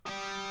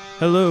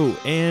Hello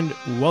and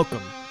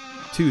welcome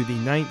to the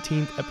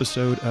 19th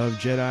episode of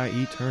Jedi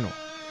Eternal.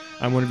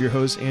 I'm one of your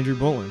hosts, Andrew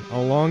Bolin,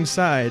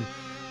 alongside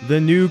the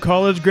new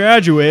college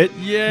graduate,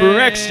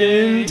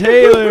 Braxton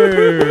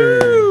Taylor.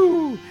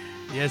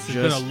 Yes, it's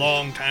been a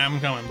long time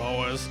coming,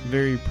 boys.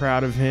 Very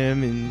proud of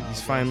him, and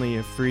he's finally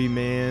a free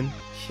man,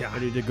 Yeah.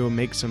 ready to go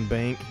make some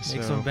bank.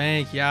 Make some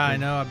bank. Yeah, I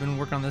know. I've been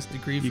working on this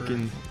degree for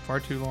far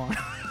too long.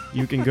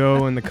 You can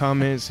go in the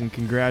comments and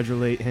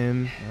congratulate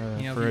him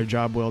for a you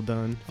job well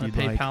done. Want If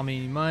to you'd PayPal like. me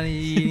any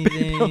money,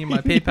 anything? My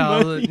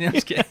PayPal. No, I'm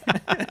just kidding.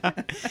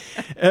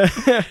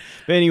 But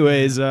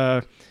anyways,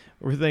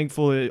 we're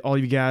thankful that all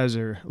you guys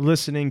are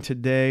listening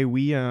today.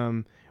 We've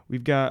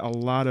got a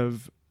lot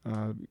of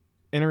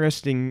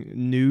interesting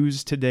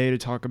news today to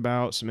talk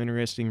about, some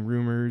interesting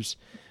rumors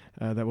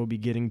that we'll be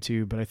getting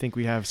to, but I think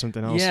we have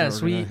something else.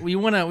 Yes, we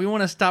want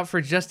to stop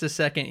for just a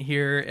second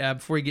here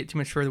before we get too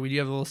much further. We do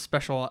have a little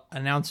special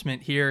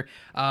announcement here,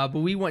 but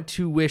we want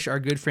to wish our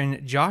good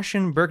friend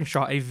Joshin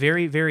Birkinshaw a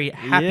very, very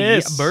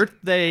happy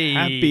birthday.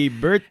 Happy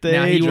birthday,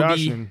 now, he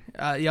Joshin.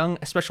 will be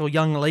a special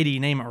young lady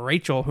named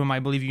Rachel, whom I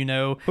believe you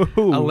know,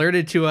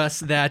 alerted to us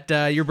that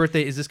your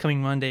birthday is this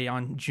coming Monday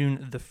on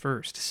June the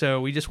 1st.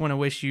 So we just want to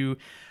wish you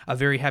a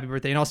very happy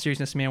birthday. In all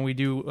seriousness, man, we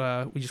just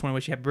want to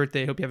wish you a happy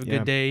birthday. Hope you have a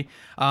good day.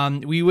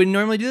 We wouldn't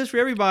normally do this for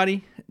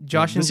everybody.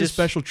 This is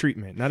special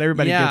treatment. Not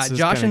everybody gets this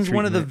kind of treatment.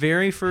 One of the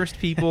very first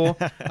people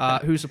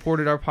who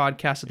supported our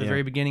podcast at the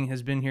very beginning,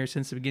 has been here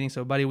since the beginning.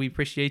 So, buddy, we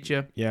appreciate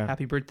you. Yeah.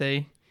 Happy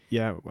birthday.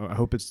 Yeah, I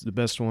hope it's the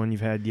best one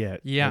you've had yet.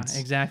 Yeah,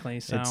 exactly.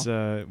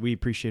 So we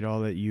appreciate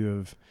all that you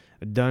have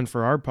done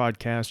for our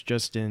podcast,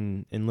 just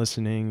in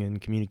listening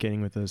and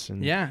communicating with us,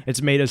 and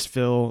it's made us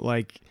feel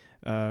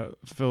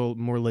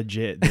more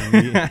legit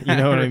than you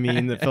know what I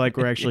mean, that feel like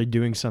we're actually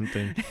doing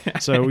something.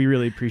 So we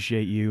really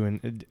appreciate you.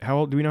 And how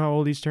old do we know how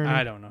old he's turning?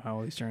 I don't know how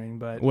old he's turning,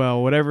 but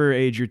whatever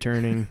age you're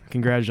turning,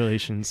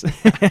 congratulations.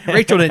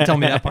 Rachel didn't tell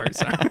me that part,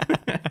 so.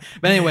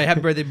 But anyway,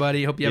 happy birthday,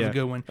 buddy. Hope you have a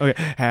good one.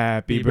 Okay,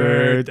 happy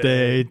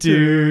birthday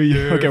to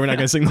you. Okay, we're not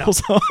gonna sing the whole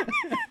song.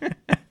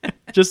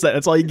 Just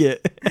that's all you get.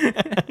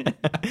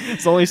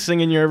 It's the only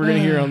singing you're ever going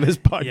to hear on this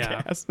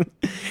podcast.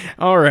 Yeah.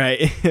 All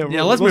right.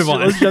 Yeah, let's move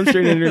on. Let's jump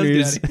straight into the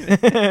news.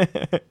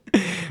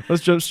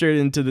 Let's jump straight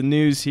into the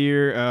news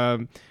here.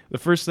 The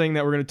first thing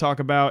that we're going to talk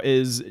about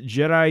is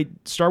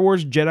Star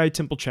Wars Jedi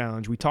Temple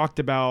Challenge. We talked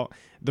about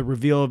the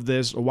reveal of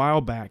this a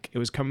while back. It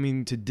was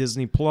coming to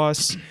Disney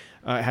Plus. It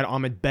had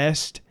Ahmed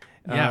Best.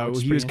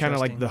 He was kind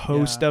of like the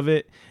host of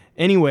it.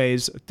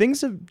 Anyways,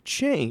 things have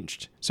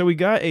changed. So we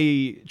got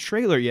a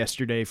trailer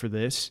yesterday for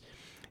this,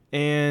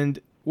 and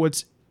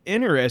what's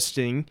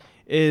interesting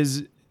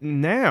is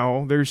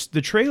now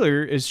the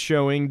trailer is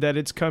showing that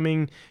it's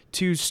coming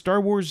to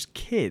Star Wars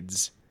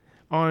Kids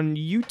on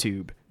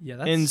YouTube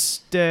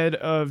instead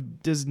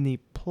of Disney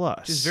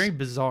Plus. Which is very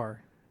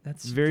bizarre.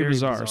 That's very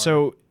bizarre.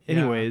 So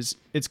anyways,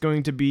 it's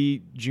going to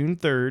be June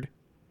 3rd.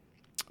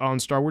 On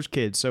Star Wars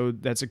Kids, so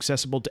that's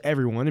accessible to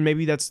everyone, and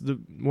maybe that's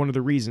one of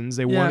the reasons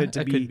they want it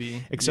to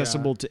be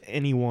accessible to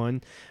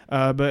anyone.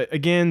 But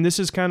again, this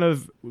is kind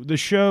of the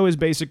show is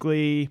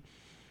basically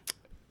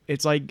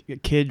it's like a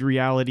kid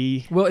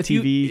reality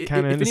TV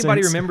kind of. If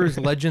anybody remembers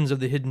Legends of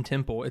the Hidden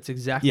Temple, it's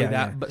exactly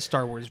that, but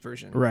Star Wars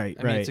version. Right,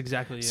 I mean, it's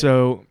exactly it.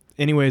 So,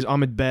 anyways,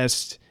 Ahmed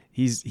Best,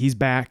 he's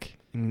back.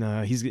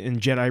 And, he's in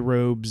Jedi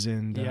robes,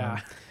 and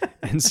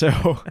and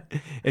so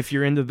if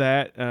you're into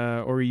that,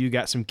 or you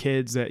got some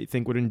kids that you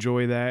think would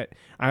enjoy that,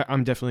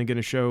 I'm definitely going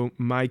to show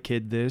my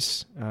kid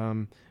this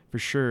for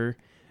sure.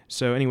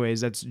 So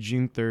anyways, that's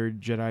June 3rd,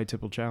 Jedi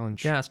Temple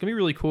Challenge. Yeah, it's going to be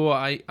really cool.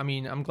 I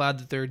mean, I'm glad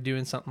that they're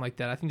doing something like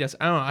that. I think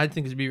I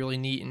think it'd be really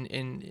neat.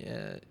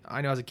 And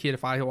I know as a kid,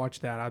 if I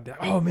watched that, I'd be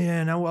like, oh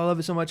man, I love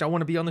it so much. I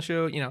want to be on the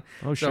show, you know.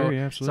 Oh, sure,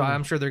 yeah, absolutely. So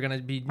I'm sure they're going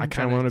to be. I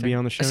kind of want to be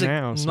on the show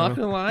now. I'm not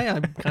going to lie. I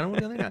kind of want to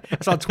be on there now.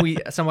 I saw a tweet.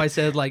 Somebody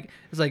said,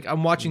 it's like,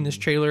 I'm watching this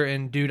trailer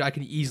and dude, I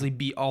could easily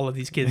beat all of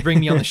these kids. Bring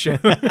me on the show.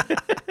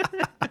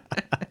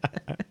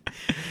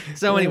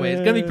 So anyway,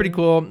 it's going to be pretty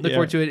cool. Look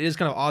forward to it. It is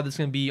kind of odd that it's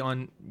going to be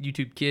on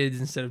YouTube Kids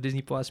instead of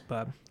Disney Plus,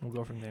 but we'll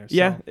go from there. So.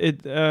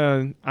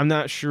 Yeah, I'm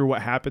not sure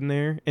what happened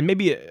there. And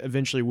maybe it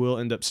eventually will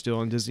end up still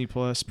on Disney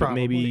Plus, but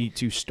maybe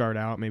to start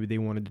out, maybe they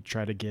wanted to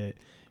try to get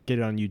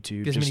it on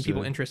YouTube. Get as many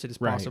people interested as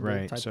possible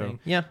type so thing.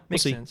 Yeah,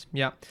 makes sense.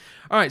 Yeah.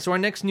 All right, so our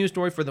next news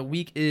story for the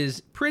week is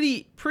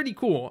pretty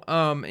cool.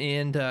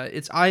 And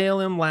it's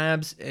ILM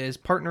Labs is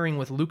partnering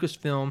with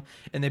Lucasfilm,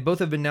 and they both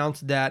have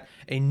announced that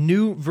a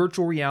new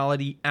virtual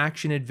reality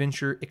action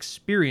adventure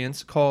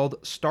experience called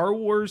Star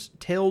Wars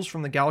Tales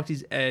from the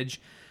Galaxy's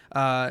Edge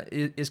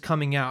is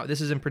coming out.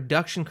 This is in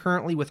production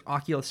currently with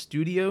Oculus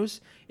Studios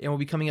and will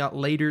be coming out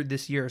later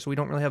this year. So we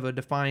don't really have a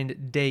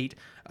defined date.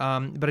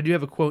 But I do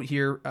have a quote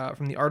here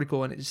from the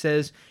article, and it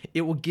says,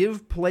 "It will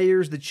give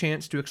players the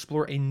chance to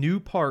explore a new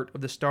part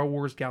of the Star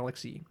Wars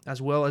galaxy,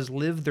 as well as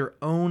live their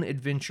own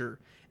adventure.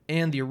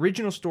 And the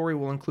original story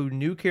will include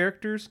new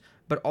characters,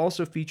 but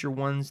also feature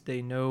ones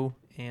they know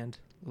and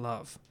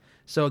love."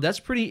 So that's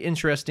pretty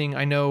interesting.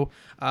 I know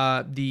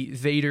the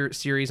Vader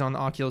series on the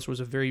Oculus was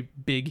a very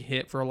big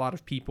hit for a lot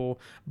of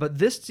people, but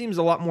this seems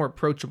a lot more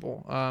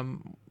approachable.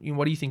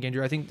 What do you think,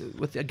 Andrew? I think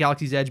with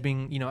Galaxy's Edge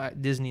being,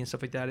 at Disney and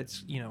stuff like that,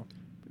 it's,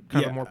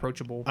 kind of more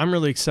approachable. I'm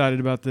really excited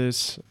about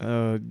this.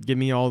 Give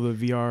me all the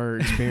VR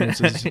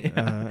experiences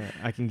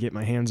I can get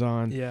my hands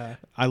on. Yeah.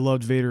 I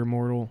loved Vader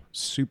Immortal.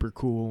 Super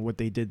cool what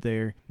they did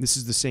there. This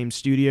is the same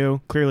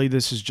studio. Clearly,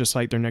 this is just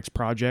like their next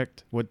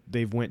project, what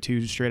they've went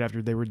to straight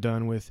after they were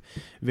done with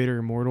Vader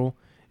Immortal.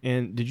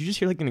 And did you just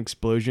hear like an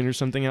explosion or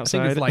something outside?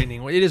 I think it's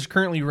lightning. It is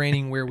currently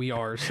raining where we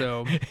are,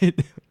 so...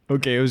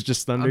 Okay, it was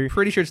just thunder? I'm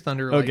pretty sure it's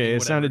thunder or lightning, okay, it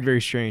whatever. sounded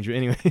very strange. But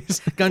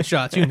anyways.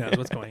 Gunshots. Who knows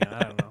what's going on?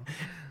 I don't know.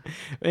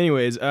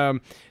 Anyways,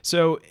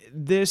 so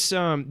this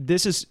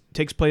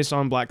takes place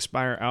on Black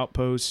Spire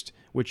Outpost,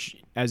 which,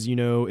 as you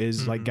know,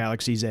 is like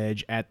Galaxy's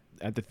Edge at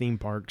the theme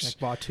parks.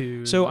 Like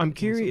Batuu. So I'm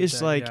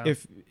curious,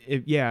 if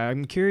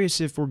I'm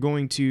curious if we're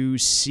going to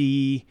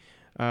see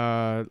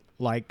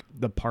like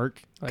the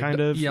park kind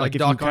of like if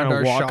Doc you kind of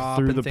Ondar's walk shop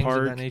through and the things of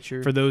park that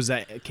nature. for those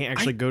that can't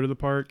actually go to the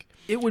park.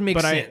 It would make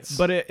sense.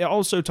 But it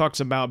also talks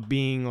about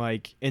being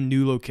like in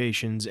new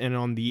locations and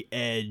on the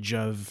edge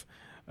of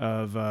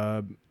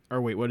or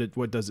wait,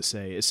 what does it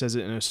say? It says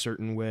it in a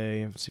certain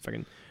way. Let's see if I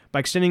can. By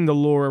extending the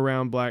lore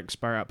around Black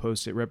Spire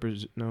Outpost, it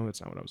represents. No, that's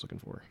not what I was looking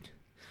for.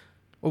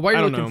 Well, while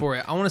you're looking for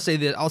it, I want to say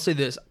this. I'll say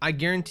this. I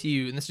guarantee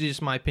you, and this is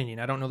just my opinion.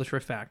 I don't know this for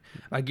a fact.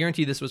 I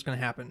guarantee this was going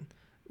to happen.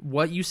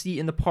 What you see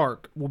in the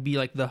park will be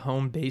like the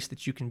home base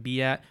that you can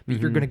be at, but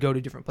you're going to go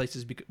to different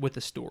places with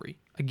the story.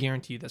 I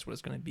guarantee you that's what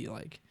it's going to be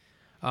like.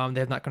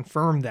 They have not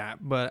confirmed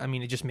that, but I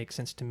mean, it just makes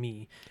sense to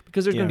me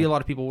because there's going to be a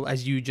lot of people,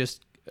 as you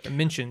just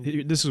mentioned.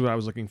 This is what I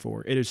was looking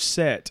for. It is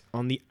set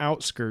on the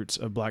outskirts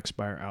of Black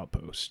Spire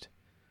Outpost.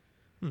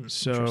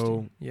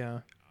 So yeah,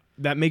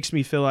 that makes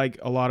me feel like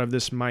a lot of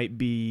this might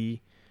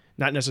be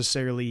not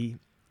necessarily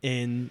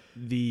in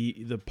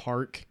the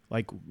park,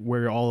 like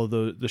where all of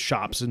the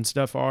shops and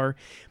stuff are,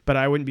 but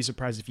I wouldn't be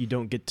surprised if you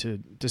don't get to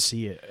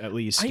see it at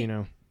least.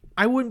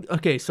 I wouldn't.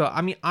 Okay, so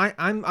I mean,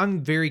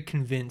 I'm very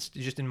convinced,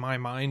 just in my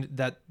mind,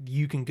 that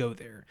you can go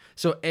there.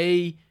 So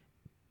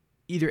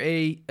either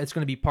A, it's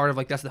going to be part of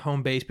like that's the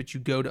home base, but you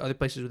go to other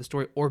places with the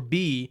story, or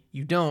B,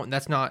 you don't. And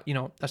that's not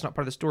part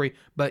of the story,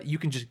 but you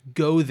can just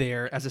go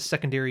there as a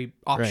secondary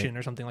option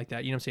or something like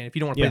that. You know what I'm saying? If you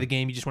don't want to play the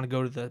game, you just want to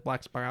go to the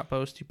Black Spire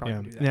Outpost, you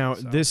probably do that. Now,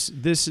 this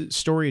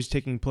story is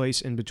taking place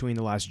in between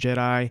The Last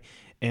Jedi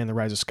and The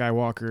Rise of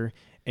Skywalker,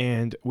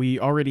 and we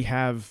already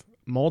have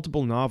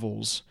multiple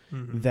novels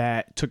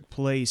that took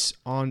place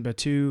on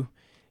Batuu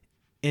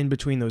in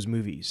between those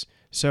movies.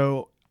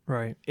 So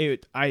right,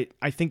 I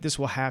think this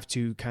will have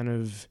to kind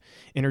of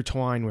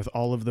intertwine with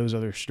all of those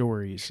other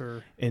stories.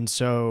 Sure. And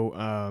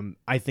so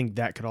I think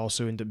that could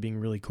also end up being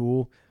really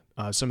cool.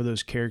 Some of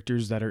those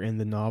characters that are in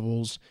the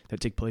novels that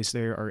take place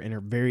there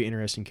are very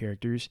interesting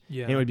characters.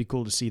 Yeah, and it would be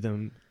cool to see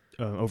them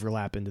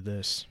overlap into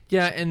this.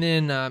 Yeah, and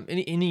then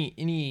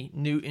any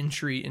new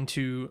entry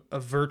into a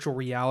virtual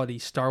reality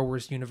Star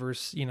Wars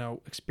universe,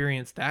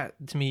 experience, that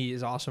to me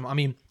is awesome. I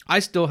mean, I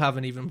still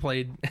haven't even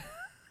played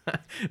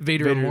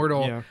Vader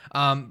Immortal. Yeah.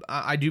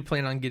 I do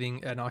plan on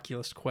getting an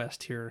Oculus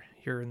Quest here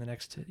in the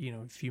next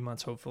few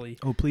months, hopefully.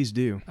 Oh, please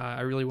do.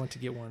 I really want to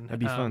get one. That'd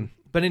be fun.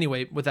 But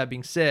anyway, with that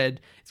being said,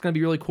 it's going to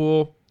be really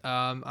cool.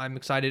 I'm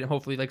excited.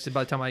 Hopefully, like I said,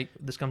 by the time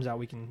this comes out,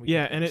 we can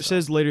and it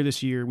says later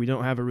this year. We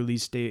don't have a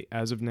release date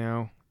as of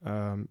now,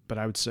 but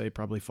I would say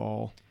probably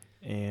fall,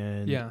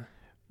 and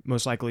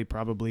most likely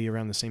probably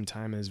around the same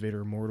time as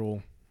Vader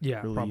Immortal.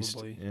 Yeah, released.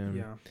 Probably.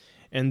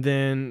 And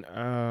then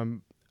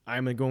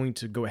I'm going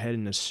to go ahead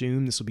and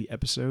assume this will be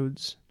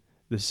episodes,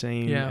 the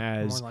same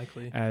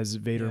as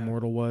Vader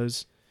Immortal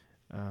was.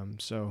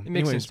 So, it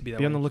makes sense to be that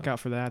be on the lookout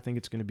for that. I think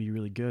it's going to be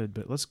really good.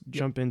 But let's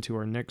jump into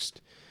our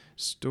next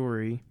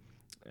story.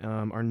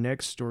 Our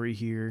next story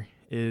here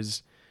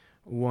is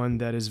one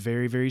that is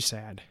very, very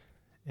sad,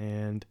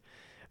 and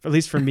at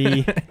least for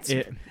me,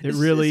 it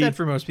really sad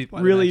for most people.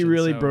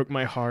 Really broke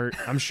my heart.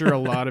 I'm sure a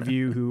lot of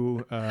you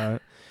who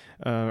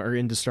are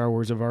into Star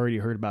Wars have already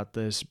heard about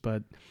this,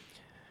 but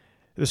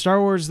the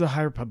Star Wars: The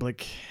High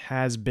Republic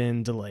has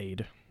been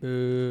delayed.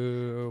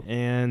 Boo.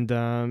 And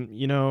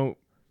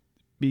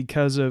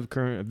because of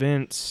current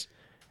events,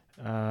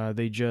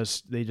 they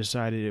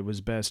decided it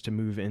was best to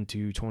move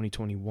into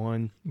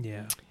 2021.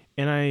 Yeah.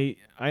 And I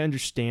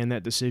understand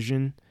that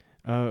decision.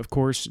 Of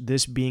course,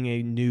 this being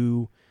a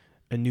new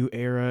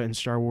era in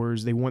Star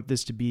Wars, they want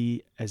this to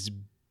be as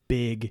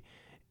big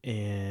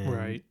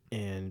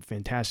and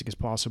fantastic as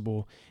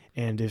possible.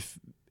 And if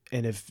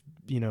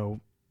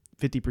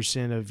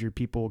 50% of your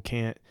people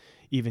can't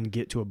even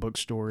get to a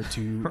bookstore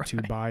to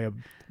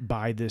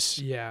buy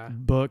this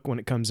book when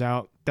it comes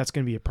out, that's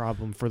going to be a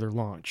problem for their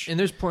launch. And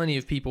there's plenty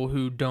of people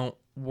who don't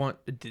want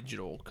a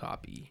digital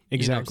copy. Exactly.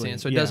 You know what I'm saying?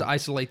 So it does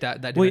isolate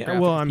that demographic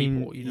well, of I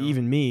mean, people,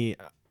 even me,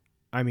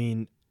 I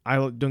mean,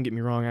 don't get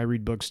me wrong, I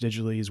read books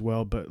digitally as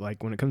well, but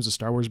like when it comes to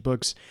Star Wars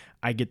books,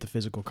 I get the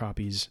physical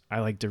copies. I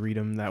like to read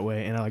them that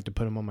way, and I like to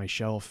put them on my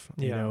shelf,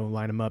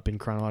 line them up in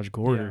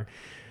chronological order.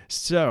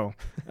 So,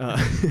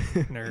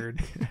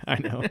 Nerd. I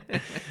know.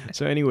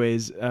 So,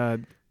 anyways,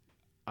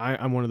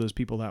 I'm one of those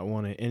people that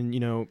want it,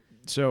 and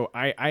so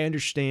I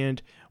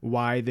understand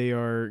why they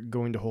are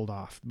going to hold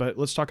off. But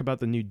let's talk about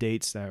the new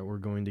dates that we're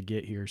going to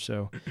get here.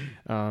 So,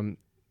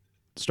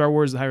 Star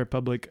Wars: The High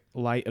Republic,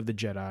 Light of the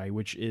Jedi,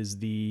 which is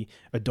the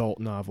adult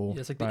novel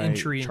It's like the by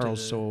entry Charles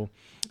into Soule.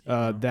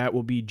 Yeah. That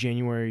will be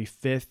January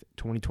 5th,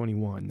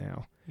 2021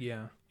 now.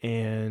 Yeah.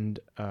 And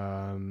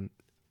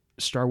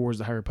Star Wars: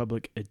 The High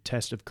Republic, A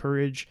Test of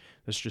Courage.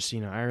 That's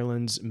Justina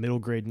Ireland's middle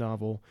grade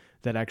novel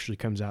that actually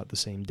comes out the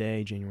same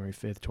day, January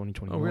 5th,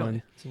 2021. Oh,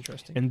 really? That's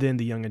interesting. And then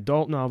the young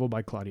adult novel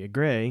by Claudia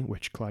Gray,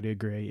 which Claudia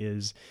Gray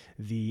is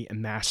the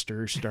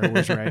master Star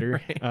Wars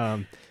writer.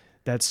 Right.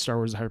 That's Star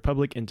Wars: The High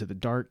Republic, Into the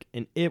Dark,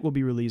 and it will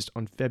be released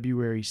on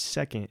February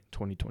 2nd,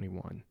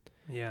 2021.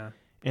 Yeah.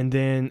 And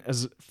then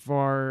as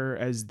far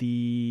as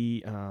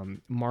the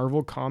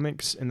Marvel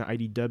Comics and the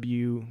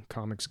IDW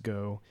comics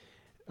go,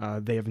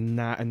 they have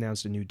not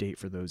announced a new date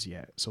for those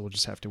yet. So we'll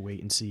just have to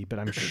wait and see. But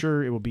I'm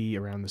sure it will be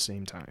around the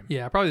same time.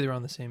 Yeah, probably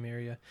around the same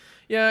area.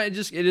 Yeah, it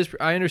is.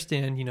 I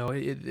understand.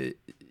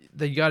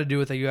 That you got to do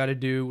what they got to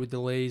do with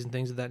delays and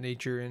things of that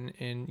nature, and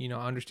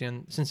I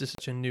understand since it's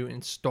such a new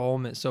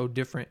installment, so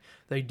different.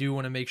 They do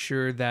want to make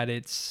sure that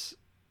it's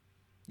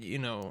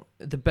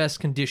the best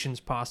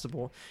conditions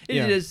possible.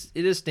 It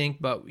is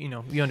stink, but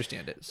we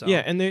understand it. So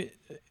yeah, and the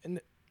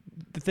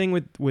thing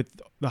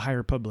with the High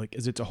Republic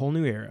is it's a whole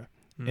new era,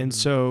 and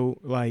so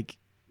like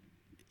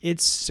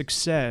its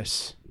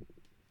success.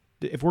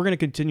 If we're going to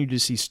continue to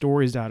see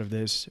stories out of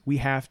this,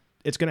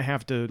 it's going to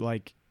have to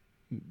like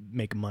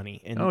make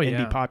money and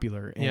be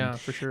popular and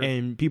for sure,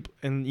 and people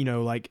and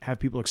like have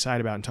people excited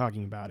about and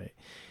talking about it,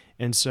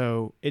 and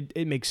so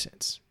it makes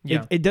sense.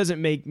 It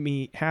doesn't make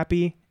me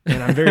happy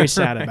and I'm very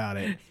sad about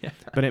it,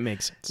 but it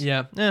makes sense.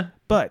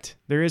 But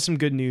there is some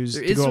good news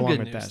to go along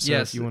with that. So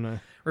if you want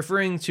to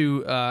referring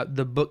to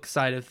the book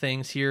side of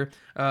things here,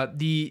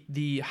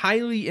 the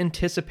highly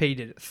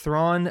anticipated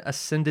Thrawn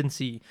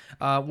Ascendancy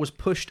was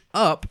pushed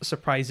up,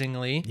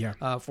 surprisingly,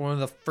 for one of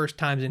the first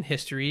times in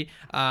history,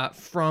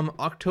 from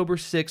October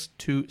 6th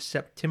to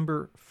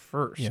September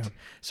 1st.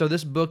 So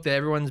this book that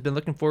everyone's been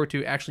looking forward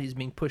to actually is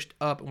being pushed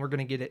up, and we're going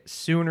to get it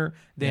sooner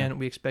than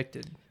we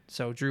expected.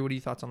 So, Drew, what are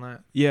your thoughts on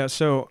that? Yeah,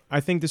 so I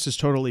think this is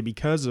totally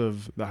because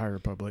of the High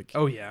Republic.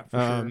 Oh, yeah, for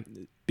sure.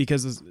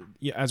 Because,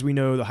 as we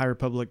know, the High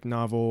Republic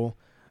novel,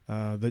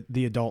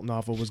 the adult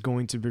novel, was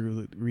going to be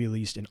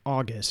released in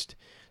August.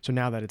 So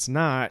now that it's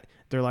not,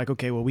 they're like,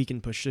 okay, well, we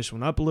can push this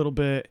one up a little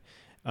bit.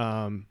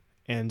 And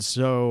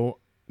so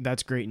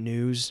that's great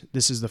news.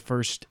 This is the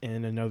first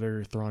in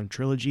another Thrawn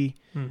trilogy.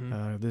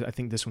 I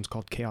think this one's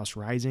called Chaos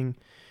Rising.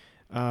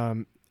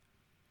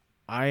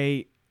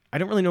 I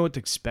don't really know what to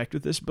expect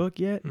with this book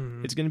yet.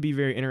 It's going to be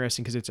very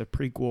interesting because it's a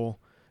prequel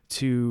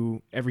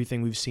to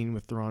everything we've seen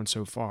with Thrawn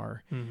so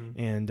far.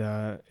 And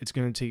it's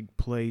going to take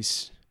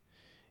place...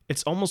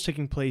 It's almost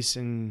taking place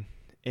in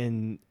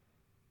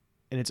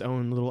its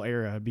own little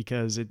era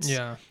because it's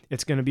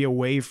going to be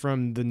away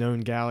from the known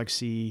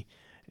galaxy,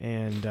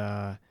 and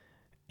I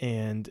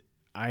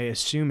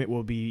assume it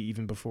will be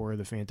even before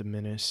the Phantom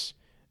Menace.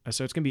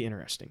 So it's going to be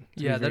interesting.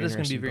 That is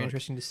going to be very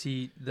interesting to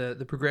see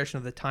the progression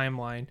of the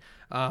timeline.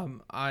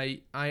 I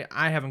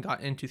haven't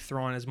gotten into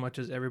Thrawn as much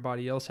as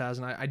everybody else has,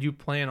 and I do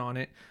plan on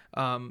it.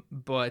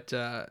 But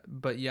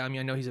yeah, I mean,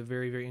 I know he's a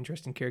very, very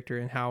interesting character,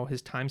 and how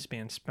his time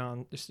span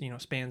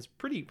spans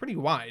pretty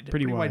wide,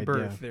 pretty wide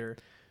berth there.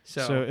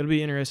 So it'll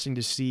be interesting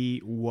to see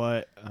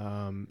what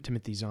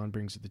Timothy Zahn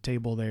brings to the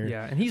table there.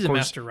 Yeah, and he's a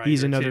master writer.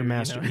 He's another too,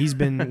 master. He's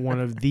been one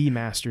of the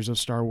masters of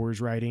Star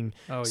Wars writing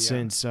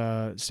since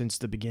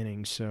the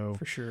beginning. So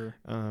for sure,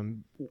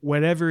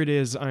 whatever it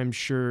is, I'm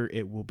sure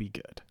it will be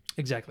good.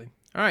 Exactly.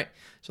 All right,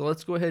 so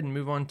let's go ahead and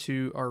move on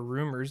to our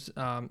rumors.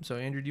 So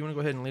Andrew, do you want to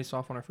go ahead and lace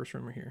off on our first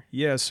rumor here?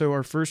 Yeah. So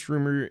our first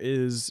rumor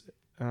is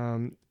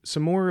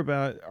some more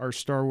about our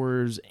Star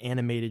Wars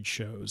animated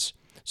shows.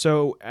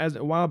 So as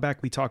a while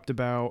back, we talked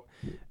about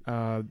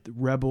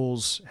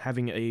Rebels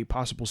having a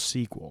possible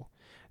sequel.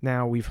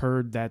 Now, we've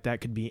heard that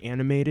could be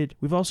animated.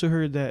 We've also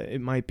heard that it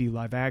might be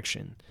live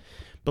action.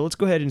 But let's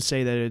go ahead and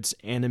say that it's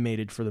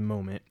animated for the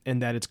moment, and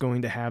that it's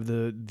going to have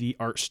the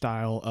art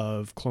style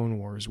of Clone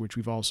Wars, which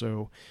we've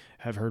also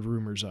have heard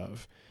rumors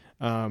of.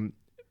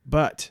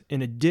 But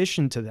in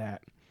addition to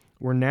that,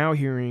 we're now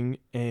hearing,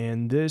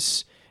 and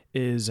this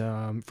is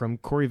from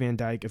Corey Van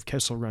Dyke of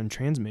Kessel Run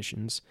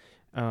Transmissions.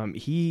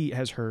 He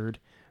has heard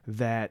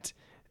that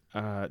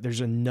there's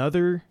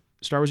another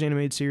Star Wars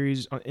animated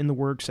series in the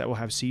works that will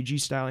have CG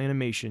style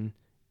animation,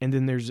 and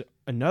then there's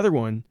another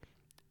one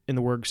in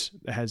the works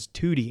that has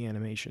 2D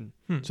animation.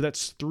 So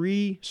that's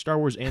 3 Star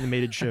Wars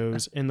animated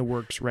shows in the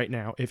works right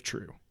now, if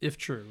true. If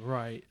true,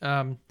 right.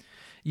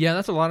 Yeah,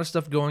 that's a lot of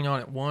stuff going on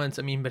at once.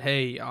 I mean, but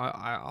hey,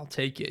 I'll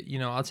take it.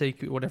 I'll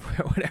take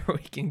whatever we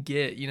can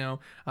get. In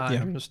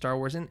terms of Star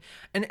Wars, and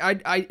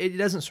it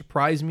doesn't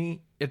surprise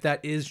me if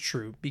that is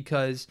true,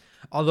 because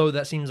although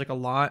that seems like a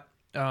lot,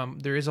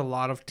 there is a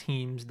lot of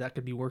teams that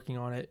could be working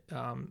on it.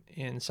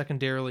 And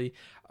secondarily,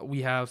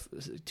 we have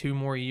 2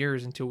 more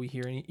years until we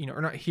hear any,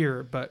 or not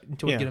hear, but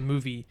until we get a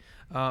movie.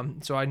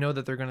 So I know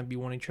that they're going to be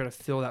wanting to try to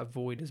fill that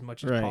void as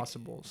much as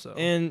possible. So,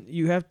 and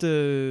you have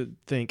to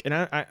think, and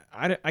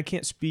I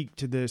can't speak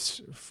to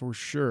this for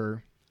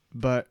sure,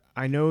 but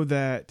I know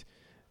that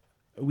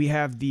we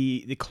have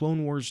the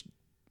Clone Wars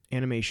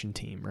animation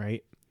team,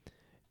 right?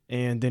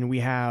 And then we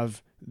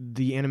have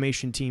the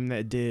animation team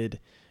that did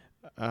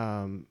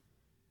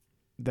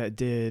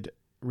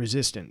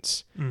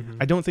Resistance. Mm-hmm.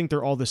 I don't think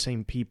they're all the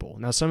same people.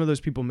 Now, some of those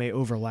people may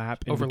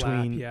overlap in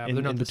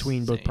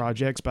between both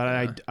projects,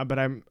 but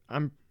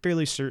I'm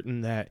fairly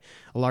certain that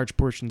large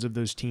portions of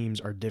those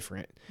teams are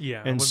different.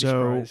 Yeah, and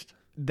so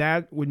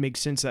that would make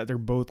sense that they're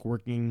both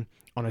working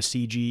on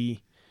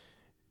CG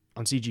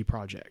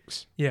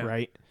projects. Yeah,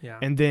 right. Yeah,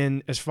 and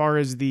then as far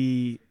as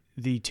the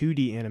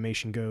 2D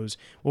animation goes,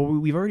 well,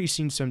 we've already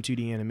seen some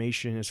 2D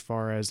animation as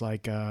far as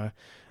like I'm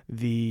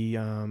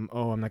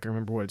not gonna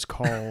remember what it's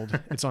called.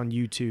 It's on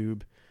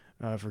YouTube,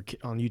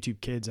 on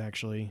YouTube Kids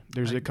actually.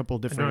 There's a couple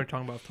different. I know what you're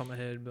talking about off the top of my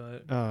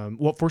head,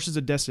 but Forces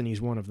of Destiny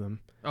is one of them.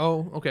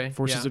 Oh, okay.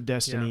 Forces of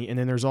Destiny, and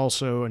then there's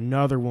also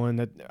another one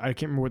that I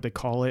can't remember what they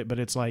call it, but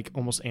it's like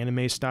almost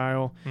anime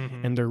style,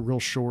 and they're real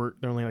short.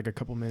 They're only like a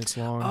couple minutes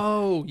long.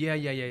 Oh, yeah.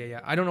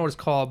 I don't know what it's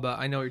called, but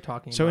I know what you're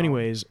talking about. So,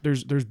 anyways,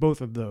 there's both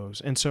of those,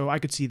 and so I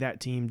could see that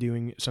team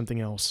doing something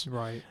else,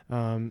 right?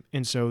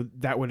 And so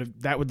that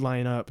would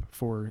line up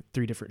for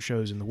 3 different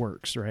shows in the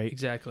works, right?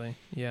 Exactly.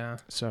 Yeah.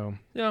 So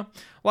yeah,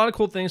 a lot of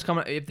cool things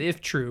coming.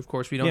 If true, of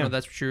course, we don't know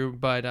that's true,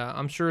 but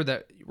I'm sure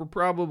that we're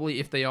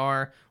probably, if they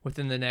are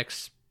within the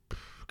next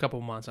couple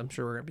months, I'm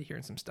sure we're gonna be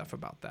hearing some stuff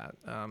about that,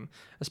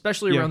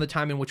 especially around the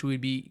time in which we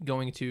would be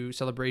going to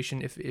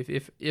Celebration,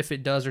 if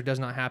it does or does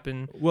not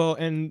happen. Well,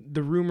 and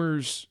the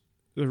rumors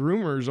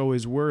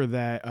always were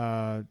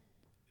that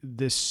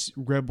this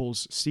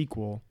Rebels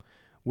sequel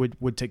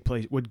would take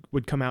place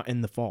would come out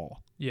in the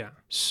fall. Yeah.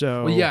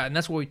 So well, yeah, and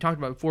that's what we talked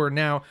about before.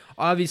 Now,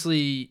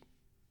 obviously,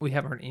 we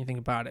haven't heard anything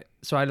about it,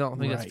 so I don't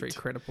think that's very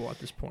credible at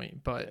this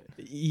point. But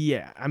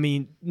yeah, I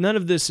mean, none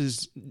of this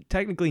is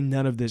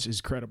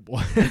credible.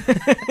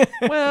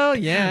 Well,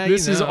 yeah,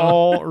 this is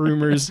all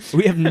rumors.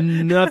 We have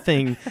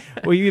nothing.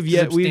 Well,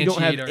 we don't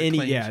have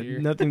any. Yeah,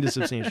 nothing to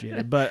substantiate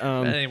it. But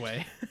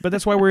anyway, but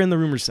that's why we're in the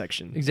rumors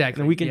section.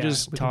 Exactly, and we can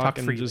just talk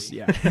and freely. just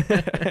yeah.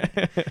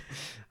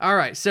 All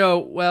right. So,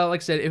 well,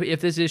 like I said, if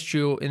this is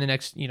true in the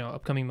next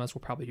upcoming months, we'll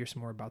probably hear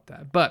some more about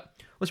that. But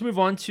let's move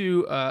on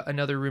to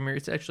another rumor.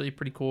 It's actually a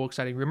pretty cool,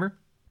 exciting rumor.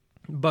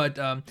 But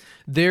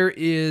there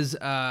is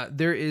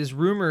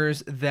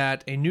rumors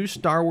that a new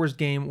Star Wars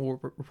game will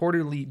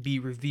reportedly be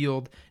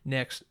revealed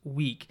next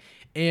week.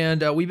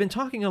 And we've been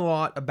talking a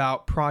lot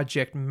about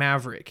Project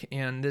Maverick,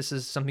 and this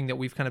is something that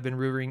we've kind of been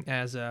rumoring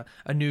as a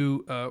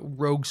new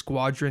Rogue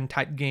Squadron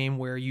type game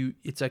where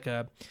it's like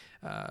a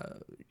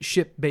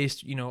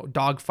ship-based,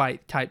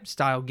 dogfight type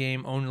style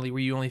game only,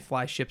 where you only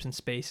fly ships in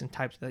space and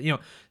types of that,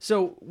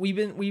 So we've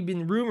been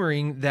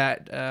rumoring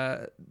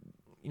that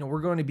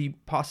we're going to be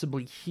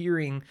possibly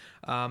hearing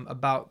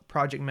about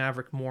Project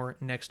Maverick more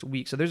next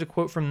week. So there's a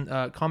quote from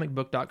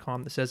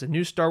comicbook.com that says, a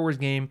new Star Wars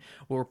game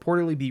will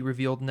reportedly be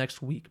revealed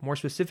next week. More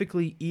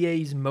specifically,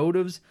 EA's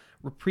motives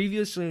were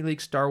previously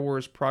leaked Star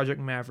Wars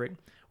Project Maverick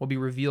will be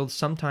revealed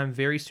sometime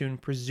very soon,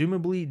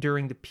 presumably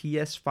during the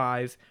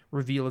PS5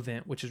 reveal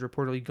event, which is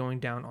reportedly going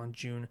down on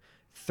June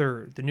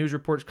 3rd. The news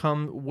report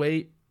comes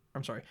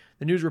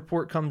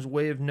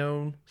way of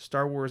known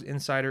Star Wars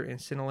insider and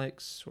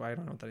Cinelix, I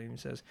don't know what that even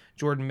says,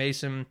 Jordan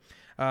Mason,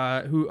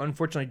 who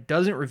unfortunately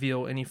doesn't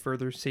reveal any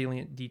further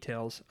salient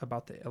details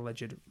about the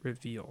alleged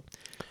reveal.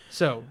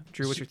 So,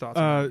 Drew, what's your thoughts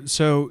on that?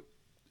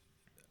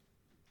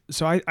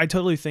 So I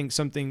totally think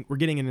we're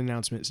getting an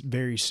announcement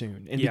very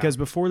soon. And because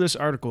before this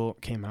article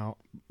came out,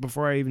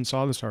 before I even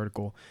saw this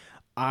article,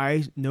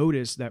 I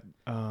noticed that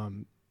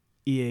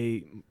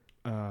EA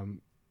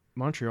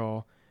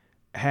Montreal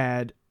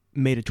had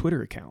made a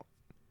Twitter account.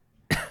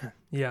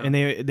 Yeah. And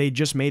they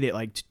just made it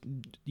like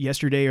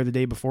yesterday or the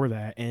day before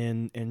that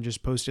and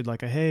just posted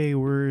like hey,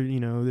 we're,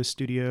 this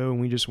studio and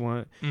we just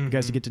want you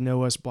guys to get to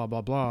know us, blah,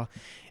 blah, blah.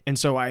 And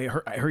so I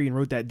hurried and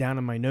wrote that down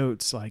in my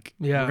notes. Like,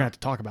 we're going to have to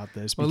talk about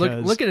this. Well,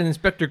 look at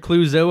Inspector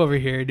Clouseau over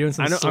here doing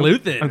some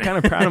sleuthing. I'm kind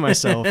of proud of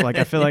myself. Like,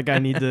 I feel like I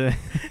need to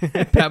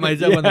pat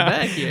myself on the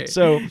back here.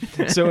 So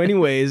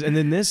anyways, and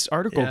then this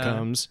article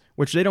comes,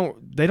 which they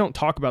don't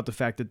talk about the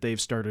fact that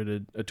they've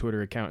started a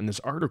Twitter account in this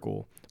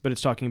article, but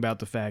it's talking about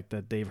the fact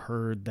that they've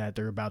heard that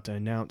they're about to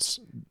announce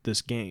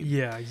this game.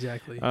 Yeah,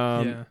 exactly.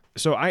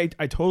 So I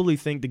totally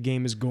think the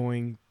game is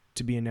going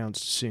to be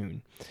announced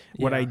soon.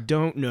 What I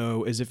don't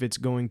know is if it's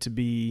going to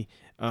be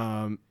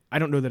I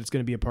don't know that it's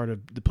going to be a part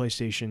of the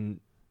PlayStation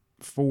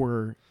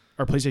 4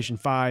 or PlayStation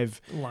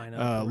 5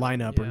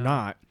 lineup or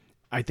not.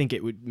 I think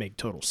it would make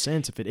total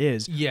sense if it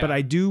is. Yeah. But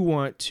I do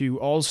want to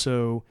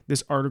also,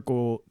 this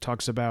article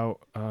talks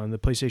about the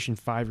PlayStation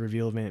 5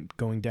 reveal event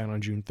going down on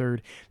June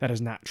 3rd. That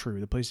is not true.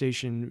 The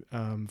PlayStation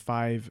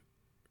 5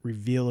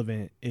 reveal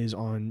event is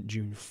on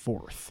June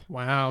 4th.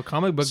 Wow,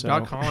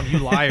 comicbook.com, you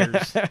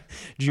liars.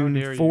 June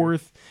dare you.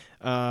 4th.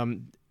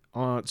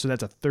 So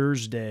that's a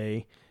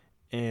Thursday,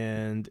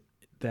 and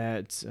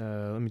that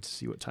let me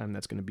see what time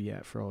that's going to be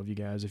at for all of you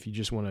guys. If you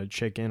just want to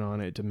check in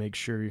on it to make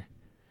sure,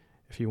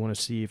 if you want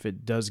to see if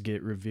it does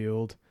get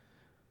revealed.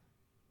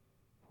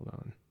 Hold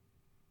on.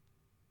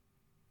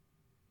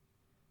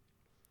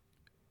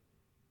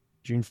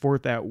 June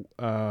 4th at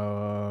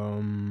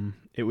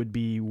it would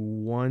be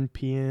 1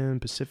 p.m.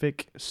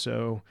 Pacific,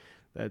 so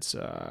that's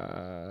 4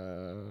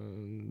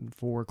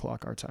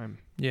 o'clock our time.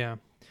 Yeah.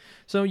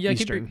 So yeah,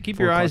 Eastern, keep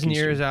 4 your eyes o'clock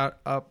and ears Eastern.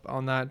 up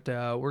on that.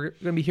 We're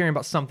going to be hearing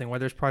about something,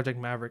 whether it's Project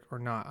Maverick or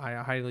not.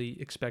 I highly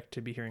expect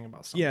to be hearing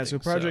about something. Yeah, so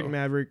Project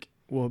Maverick,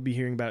 we'll be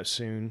hearing about it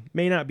soon.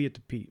 May not be at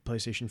the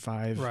PlayStation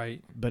 5,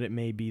 Right. but it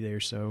may be there,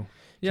 so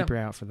Yeah. keep your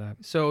eye out for that.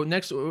 So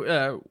next,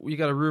 we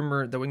got a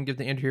rumor that we can give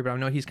to Andrew here, but I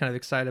know he's kind of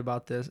excited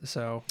about this.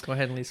 So go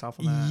ahead and lead us off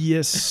on that.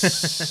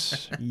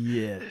 Yes,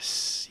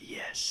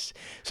 yes.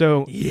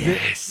 So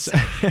Yes.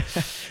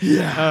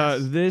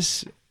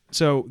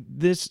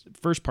 This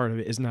first part of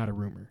it is not a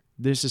rumor.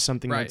 This is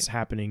something Right. that's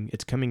happening.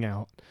 It's coming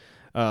out.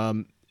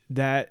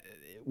 That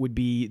would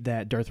be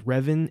that Darth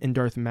Revan and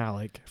Darth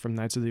Malak from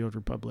Knights of the Old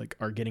Republic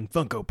are getting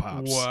Funko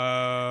Pops.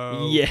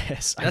 Whoa.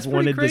 Yes, That's I've pretty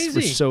wanted crazy.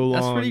 this for so long.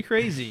 That's pretty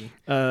crazy.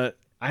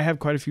 I have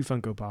quite a few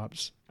Funko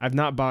Pops. I've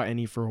not bought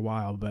any for a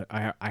while, but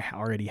I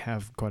already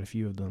have quite a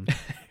few of them,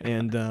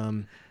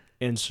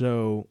 and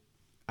so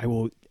I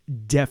will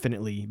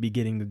definitely be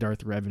getting the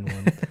Darth Revan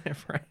one.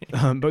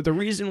 Right. But the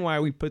reason why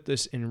we put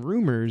this in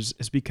rumors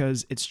is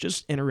because it's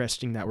just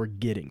interesting that we're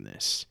getting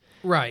this,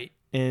 Right.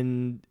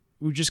 and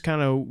we just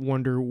kind of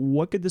wonder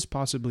what could this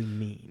possibly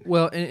mean.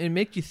 Well, and it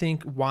makes you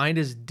think, why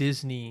does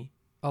Disney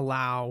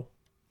allow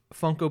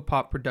Funko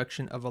Pop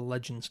production of a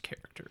Legends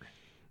character?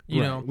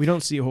 You Right. know, We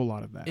don't see a whole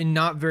lot of that. and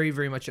not very,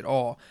 very much at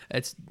all.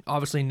 It's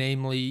obviously,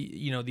 namely,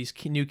 these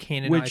new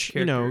canonized Which,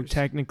 characters.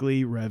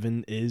 technically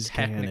Revan is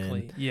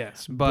Technically, canon.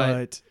 yes,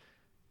 but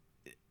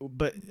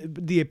But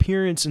the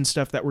appearance and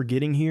stuff that we're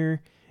getting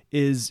here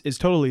is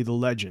totally the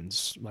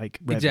Legends, like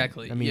Revan.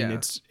 Exactly, I mean, yeah.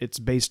 it's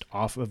based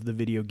off of the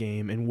video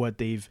game and what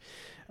they've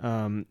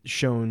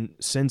shown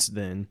since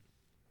then.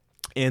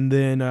 And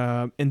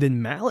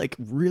then Malak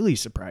really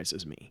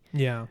surprises me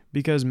yeah,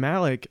 because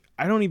Malak,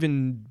 I don't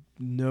even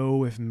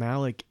know if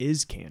Malak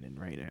is canon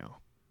right now.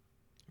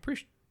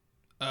 pretty.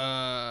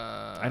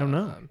 I don't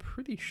know. I'm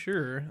pretty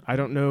sure. I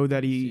don't know that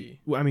Let's he. see.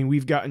 Well, I mean,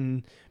 we've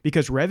gotten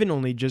because Revan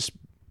only just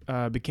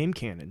became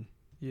canon.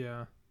 Yeah.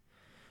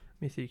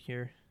 Let me think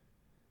here.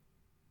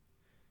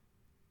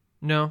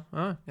 No,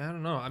 I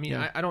don't know. I mean,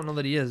 Yeah. I don't know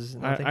that he is.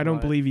 now that I don't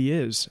about it. believe he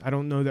is. I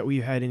don't know that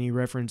we've had any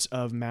reference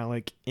of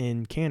Malak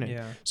in canon.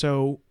 Yeah.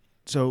 So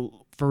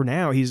for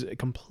now, he's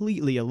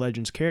completely a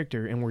Legends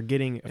character, and we're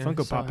getting a Yeah,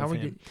 Funko so Pop how of we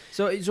him.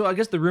 So I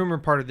guess the rumor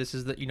part of this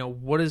is that,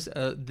 what is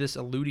this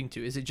alluding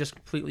to? Is it just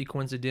completely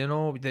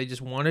coincidental? They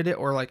just wanted it,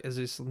 or like is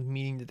this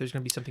meaning that there's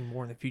going to be something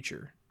more in the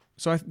future?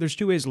 So there's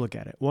two ways to look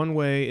at it. One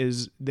way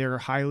is they're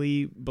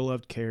highly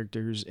beloved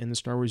characters in the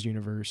Star Wars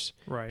universe.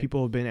 Right.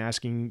 People have been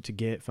asking to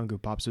get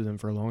Funko Pops of them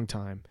for a long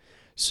time.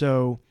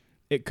 So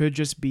it could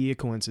just be a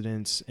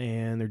coincidence,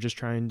 and they're just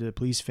trying to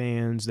please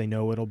fans. They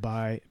know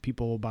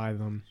people will buy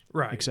them,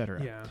 Right.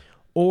 etc. Yeah.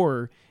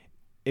 Or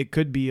it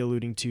could be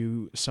alluding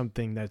to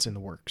something that's in the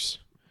works.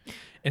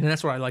 And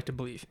that's what I like to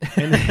believe.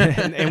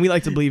 And we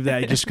like to believe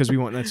that just because we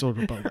want Knights of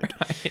the Old Republic.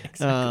 Right,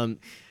 exactly.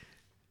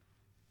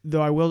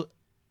 Though I will.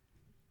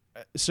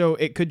 So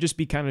it could just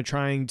be kind of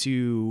trying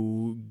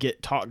to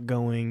get talk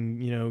going,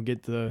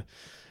 get the,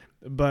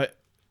 but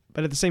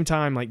at the same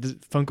time, like, does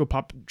Funko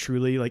Pop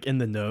truly like in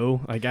the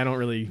know? Like, I don't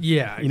really,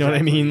 Yeah, you know what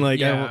I mean? Like,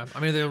 yeah, I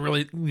mean, they're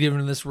really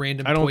giving this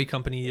random I don't- toy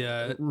company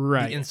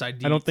right. the inside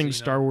deets. I don't think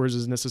Star Wars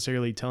is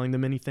necessarily telling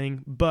them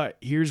anything, but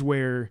here's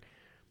where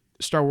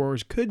Star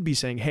Wars could be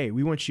saying, "Hey,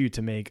 we want you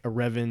to make a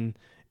Revan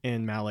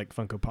and Malak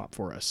Funko Pop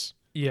for us,"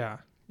 Yeah,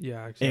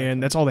 exactly.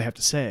 and that's all they have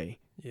to say.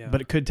 yeah,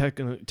 But it could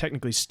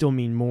technically still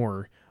mean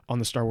more on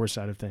the Star Wars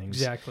side of things.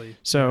 exactly.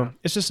 So Yeah.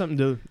 it's just something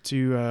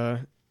to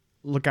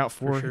look out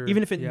for. sure,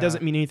 Even if it yeah.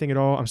 doesn't mean anything at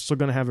all, I'm still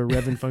gonna have a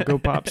Revan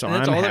Funko Pop. So And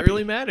that's I'm all happy. that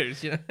really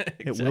matters. Yeah,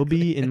 It will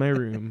be in my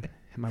room.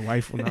 My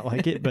wife will not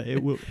like it, but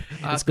it will.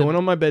 I'll It's have to going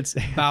on my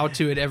bedstand. bow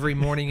to it every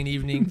morning and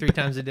evening, 3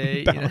 times a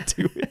day. Bow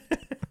to it.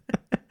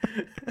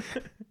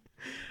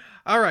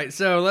 All right,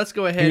 so let's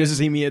go He ahead. just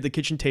see me at the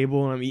kitchen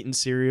table and I'm eating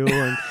cereal,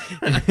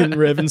 and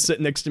Revan's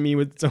sitting next to me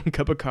with his own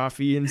cup of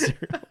coffee and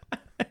cereal.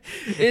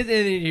 And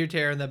then you hear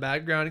Tara in the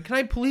background. Can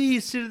I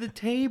please sit at the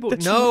table?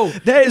 No,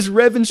 That is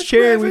Revan's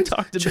chair. We Revan's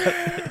talked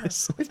about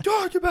this. we've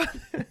talked about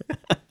it.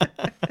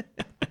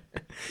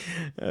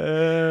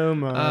 Oh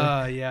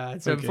my. Yeah.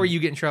 So Okay. before you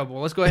get in trouble,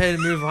 let's go ahead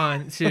and move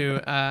on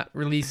to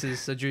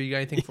releases. So Drew, you got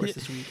anything for us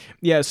this week?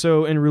 Yeah,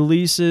 so in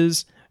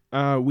releases,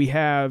 we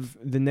have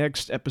the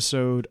next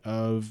episode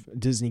of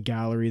Disney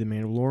Gallery, The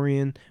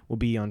Mandalorian, will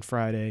be on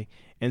Friday.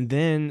 And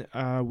then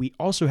we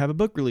also have a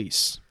book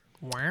release.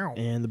 Wow.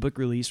 And the book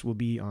release will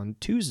be on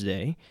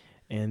Tuesday,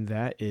 and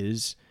that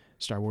is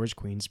Star Wars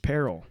Queen's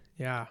Peril.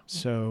 Yeah.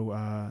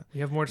 So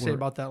We have more to say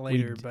about that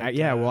later. But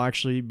we'll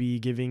actually be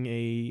giving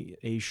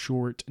a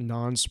short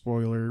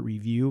non-spoiler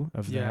review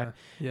of that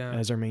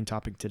as our main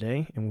topic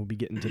today, and we'll be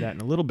getting to that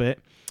in a little bit.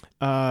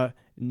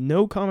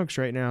 No comics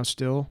right now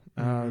still.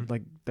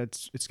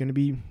 It's going to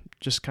be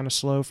just kind of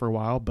slow for a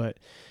while, but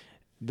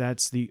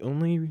that's the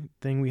only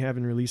thing we have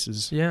in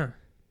releases. Yeah.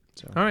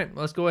 So. All right,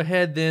 let's go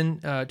ahead then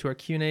to our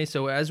Q&A.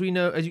 So as you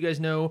guys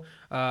know,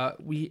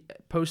 we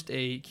post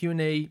a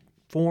Q&A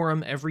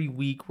forum every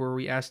week where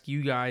we ask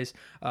you guys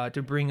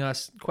to bring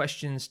us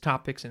questions,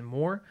 topics, and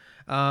more.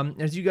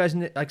 As you guys,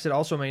 like I said,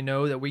 also may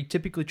know that we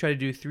typically try to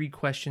do 3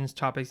 questions,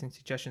 topics, and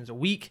suggestions a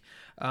week.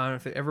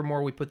 If ever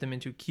more, we put them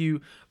into a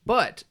queue.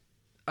 But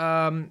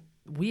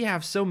we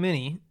have so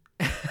many,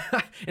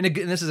 and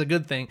this is a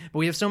good thing, but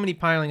we have so many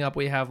piling up.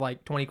 We have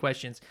like 20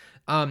 questions.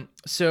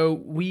 So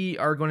we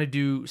are going to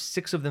do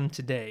 6 of them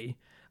today.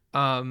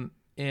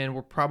 And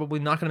we're probably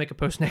not going to make a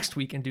post next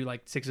week and do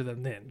like 6 of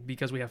them then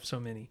because we have so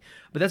many.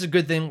 But that's a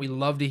good thing. We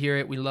love to hear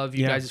it. We love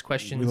you guys'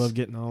 questions. We love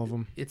getting all of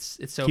them. It's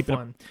so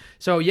fun.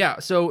 So yeah,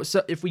 so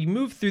if we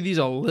move through these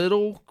a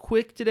little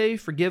quick today,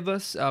 forgive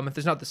us. If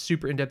there's not the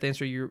super in-depth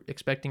answer you're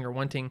expecting or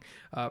wanting,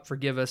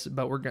 forgive us.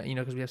 But we're going,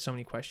 because we have so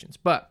many questions.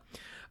 But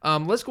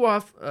let's go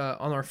off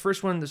on our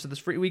first one. So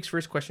this week's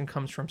first question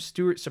comes from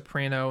Stuart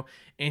Soprano,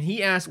 and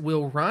he asked,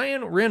 "Will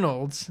Ryan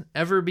Reynolds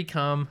ever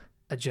become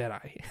a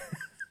Jedi?"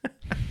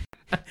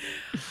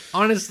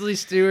 Honestly,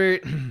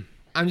 Stuart,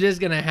 I'm just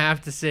gonna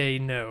have to say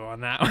no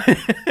on that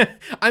one.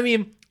 I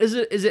mean, is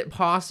it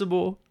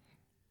possible?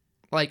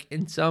 Like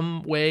in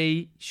some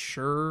way,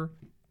 sure.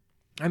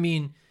 I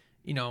mean,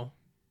 I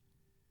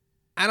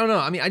don't know.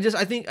 I mean, I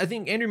think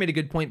Andrew made a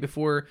good point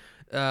before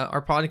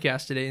our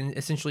podcast today, and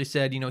essentially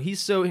said, he's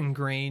so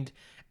ingrained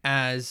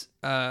as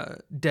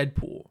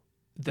Deadpool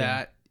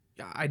that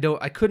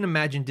I couldn't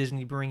imagine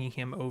Disney bringing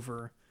him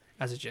over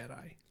as a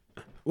Jedi.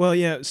 Well,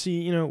 yeah.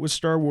 See, with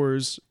Star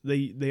Wars,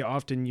 they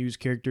often use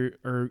character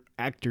or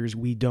actors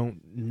we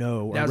don't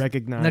know or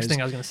recognize. Next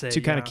thing I was going to say, to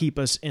kind of keep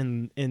us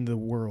in the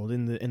world,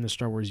 in the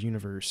Star Wars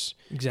universe.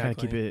 Exactly. Kind of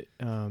keep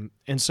it.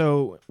 And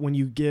so when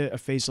you get a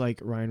face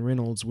like Ryan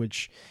Reynolds,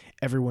 which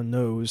everyone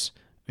knows,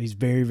 he's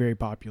very, very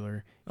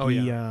popular. Oh,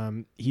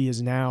 he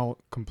is now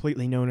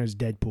completely known as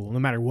Deadpool, no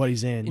matter what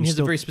he's in. And he has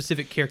a very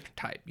specific character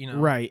type,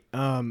 Right.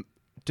 To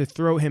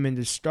throw him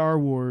into Star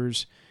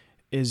Wars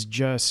is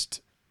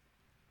just.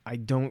 I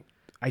don't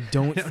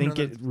think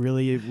it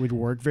really would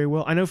work very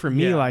well. I know for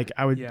me,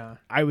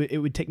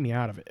 it would take me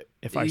out of it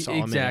if I saw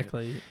him.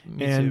 Exactly.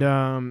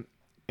 And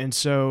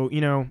so,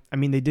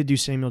 they did do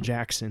Samuel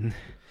Jackson,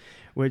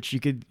 which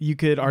you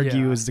could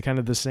argue is the kind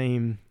of the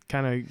same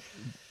kind of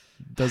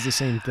does the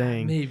same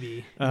thing.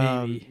 Maybe.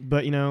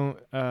 But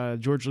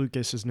George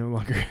Lucas is no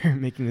longer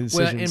making the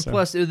decision. Well, and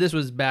plus this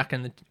was back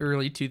in the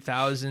early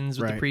 2000s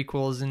with the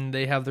prequels, and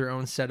they have their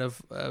own set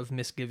of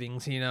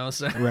misgivings,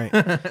 So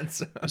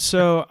right.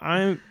 So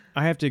I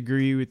have to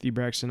agree with you,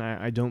 Braxton.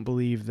 I don't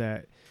believe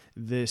that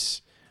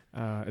this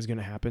is going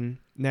to happen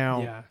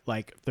now.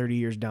 Like 30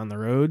 years down the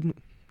road.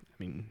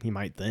 I mean, he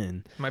might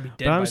then. Might be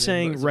dead. But I'm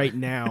saying right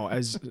now,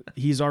 as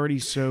he's already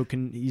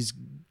he's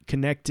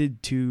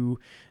connected to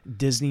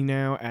Disney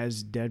now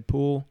as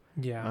Deadpool.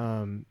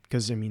 Yeah.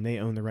 Because they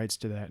own the rights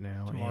to that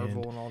now. To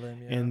Marvel and all them.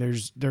 Yeah. And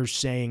they're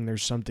saying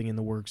there's something in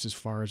the works as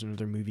far as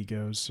another movie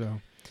goes. So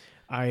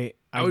I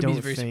would don't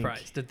be very think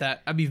surprised at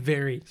that. I'd be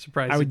very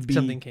surprised if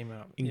something came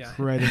out.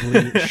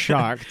 Incredibly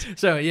shocked.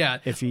 So yeah,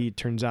 if he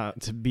turns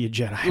out to be a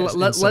Jedi.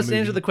 Let's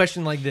answer the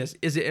question like this: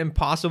 is it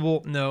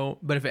impossible? No,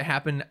 but if it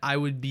happened, I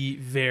would be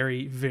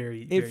very,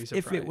 very, very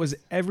surprised. If it was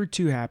ever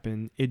to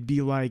happen, it'd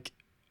be like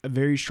a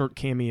very short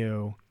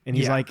cameo, and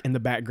he's like in the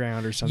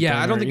background or something.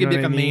 Yeah, I don't think it'd be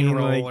like a main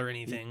role or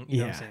anything. You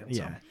know what I'm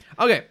saying?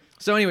 So. Okay.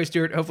 So anyway,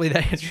 Stuart, hopefully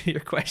that answered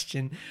your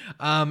question.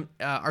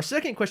 Our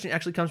second question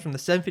actually comes from the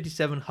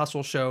 757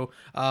 Hustle Show.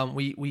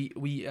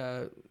 We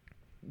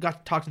got to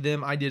talk to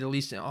them. I did at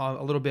least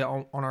a little bit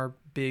on our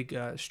big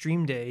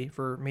stream day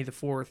for May the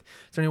 4th.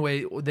 So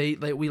anyway,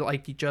 we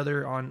liked each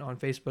other on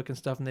Facebook and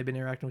stuff, and they've been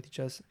interacting with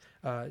each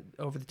other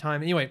over the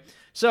time. Anyway,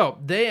 so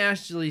they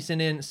actually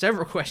sent in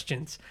several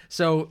questions.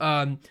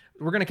 So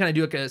we're going to kind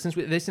of do since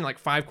they sent like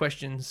 5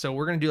 questions, so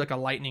we're going to do like a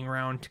lightning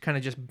round to kind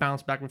of just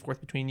bounce back and forth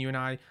between you and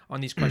I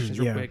on these questions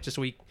real quick, just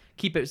so we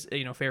keep it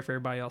fair for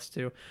everybody else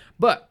too.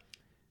 But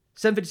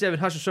 757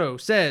 Hustle Show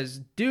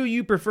says, do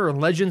you prefer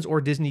Legends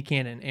or Disney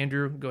canon?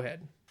 Andrew, go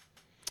ahead.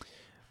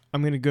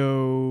 I'm going to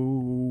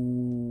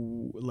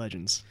go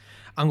Legends.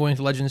 I'm going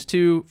to Legends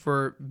too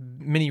for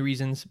many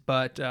reasons,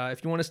 but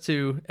if you want us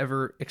to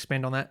ever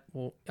expand on that,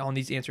 on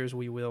these answers,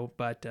 we will.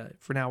 But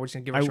for now, we're just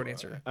going to give a short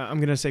answer. I'm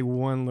going to say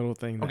one little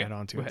thing to add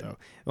on to it, though.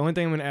 The only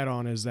thing I'm going to add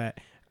on is that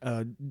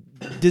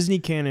Disney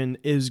canon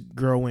is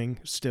growing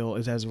still.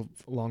 It has a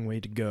long way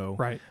to go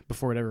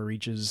before it ever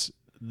reaches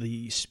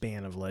the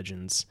span of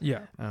Legends.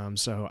 Yeah.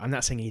 So I'm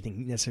not saying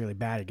anything necessarily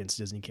bad against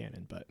Disney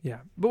canon, but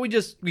but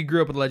we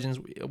grew up with Legends.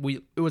 It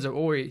was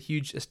already a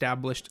huge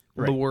established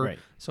lore. Right.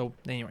 So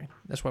anyway,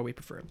 that's why we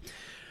prefer it.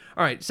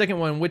 All right, second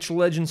one. Which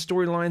legend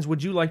storylines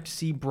would you like to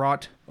see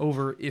brought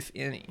over, if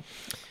any?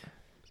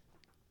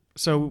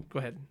 So Go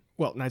ahead.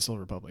 well, Knights of the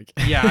Republic.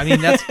 Yeah, I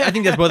mean I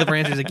think that's both of our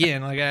answers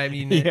again. Like I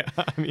mean, Yeah,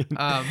 I mean,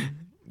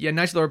 yeah,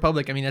 Knights of the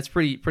Republic. I mean, that's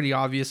pretty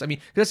obvious. I mean,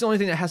 'cause that's the only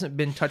thing that hasn't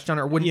been touched on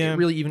or wouldn't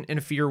really even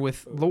interfere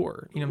with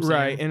lore. You know what I'm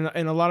right. saying?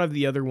 And a lot of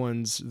the other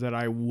ones that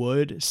I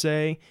would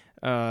say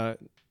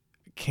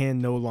can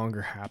no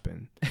longer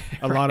happen.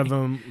 A lot of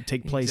them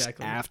take place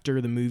Exactly.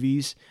 after the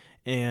movies,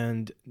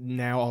 and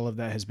now all of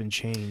that has been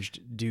changed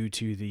due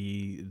to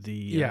the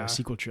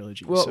sequel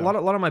trilogy. Well, So, a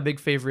lot of my big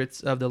favorites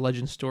of the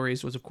legend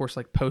stories was, of course,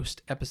 like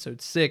post Episode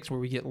 6, where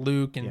we get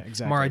Luke and Yeah,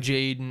 exactly. Mara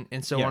Jade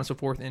and so Yeah. on and so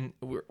forth, and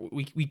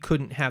we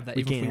couldn't have that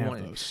even if can't we have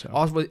wanted. those, so.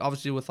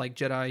 Obviously, with like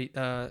Jedi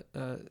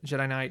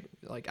Knight,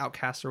 like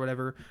Outcasts or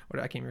whatever, I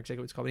can't remember exactly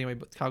what it's called. But anyway,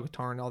 but Kyle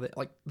Katarn and all that,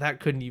 like that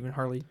couldn't even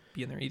hardly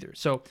be in there either.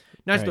 So,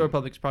 Knights of the Right.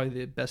 Republic is probably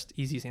the best,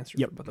 easiest answer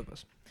Yep. for both of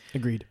us.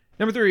 Agreed.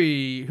 Number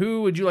 3,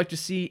 who would you like to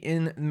see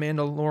in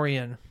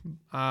Mandalorian?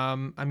 I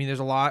mean, there's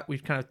a lot.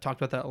 We've kind of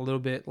talked about that a little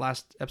bit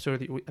last episode, or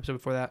the episode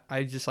before that.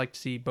 I just like to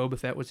see Boba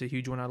Fett was a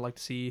huge one I'd like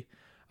to see.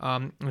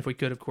 And if we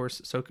could, of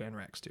course, Ahsoka and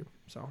Rex too.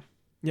 So,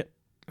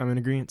 I'm in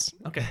agreement.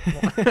 okay.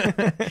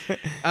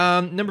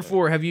 Number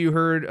 4, have you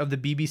heard of the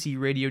BBC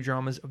radio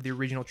dramas of the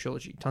original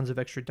trilogy? Tons of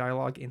extra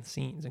dialogue and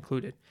scenes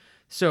included.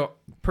 So,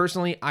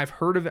 personally, I've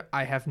heard of it.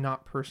 I have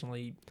not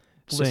personally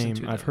listened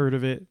Same. to I've them. heard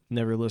of it.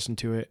 Never listened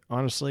to it.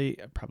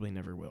 Honestly, I probably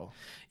never will.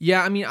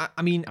 Yeah, I mean,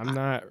 I'm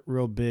not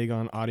real big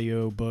on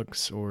audio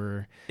books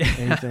or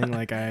anything.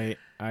 Like I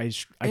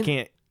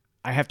can't.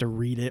 I have to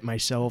read it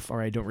myself,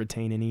 or I don't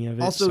retain any of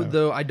it. Also, so.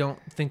 though, I don't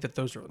think that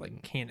those are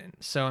like canon.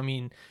 So, I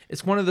mean,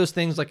 it's one of those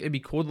things like it'd be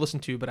cool to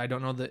listen to, but I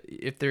don't know that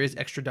if there is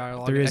extra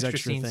dialogue, There and is extra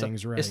extra scenes,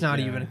 things, right, it's not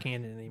yeah. even a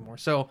canon anymore.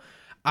 So,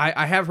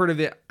 I have heard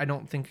of it. I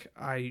don't think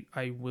I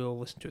will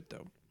listen to it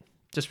though.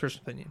 Just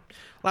personal opinion.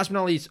 Last but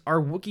not least, are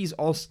Wookiees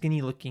all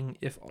skinny looking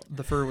if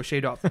the fur was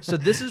shaved off? So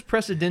this is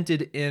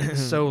precedented in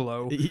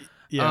Solo.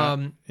 Yeah.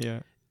 Yeah.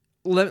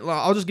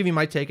 I'll just give you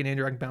my take, and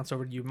Andrew, I can bounce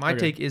over to you. My Okay.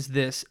 take is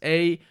this: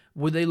 A,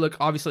 would they look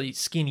obviously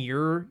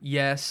skinnier?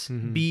 Yes.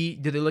 Mm-hmm. B,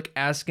 do they look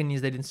as skinny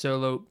as they did in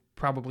Solo?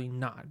 Probably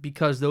not,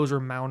 because those are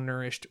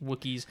malnourished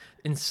Wookiees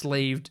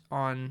enslaved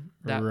on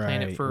that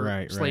planet Right, for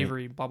right.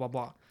 slavery. Blah blah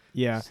blah.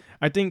 Yeah.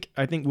 I think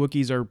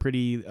Wookiees are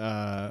pretty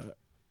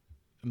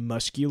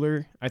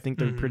muscular. I think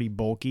they're Mhm. pretty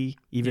bulky,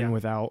 even Yeah.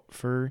 without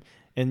fur.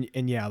 And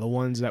yeah, the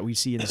ones that we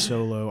see in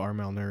Solo are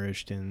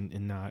malnourished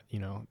and not,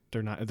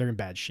 they're in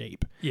bad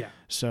shape. Yeah.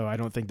 So I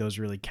don't think those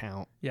really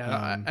count.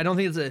 Yeah. I don't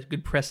think it's a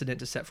good precedent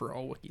to set for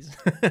all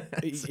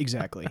Wookiees.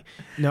 Exactly.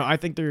 No, I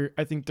think they're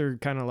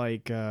kind of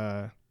like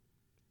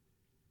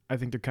I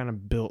think they're kind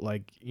of built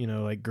like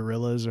like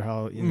gorillas, or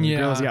how Yeah.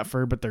 gorillas got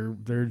fur, but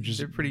they're just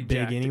They're pretty big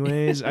jacked.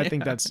 anyways. I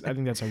think Yeah. that's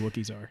how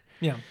Wookiees are.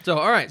 Yeah. So,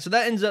 all right. So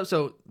that ends up.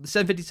 So the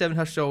 757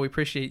 Hush Show. We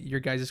appreciate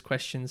your guys'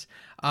 questions.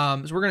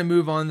 So we're going to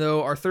move on,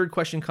 though. Our third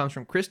question comes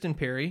from Kristen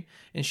Perry,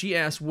 and she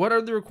asks, "What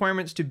are the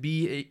requirements to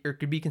be or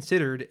could be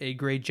considered a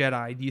Grey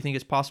Jedi? Do you think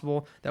it's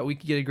possible that we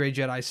could get a Grey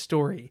Jedi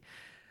story?"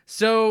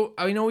 So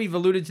I know we've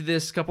alluded to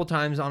this a couple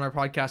times on our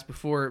podcast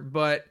before,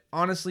 but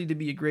honestly, to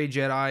be a Grey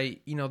Jedi,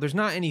 there's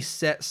not any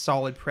set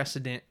solid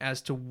precedent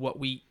as to what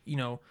we,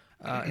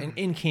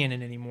 in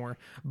canon anymore.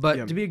 But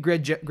Yeah. to be a Grey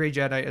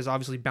Jedi is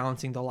obviously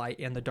balancing the light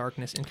and the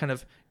darkness and kind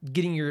of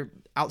getting your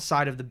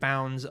outside of the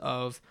bounds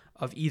of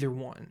either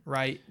one,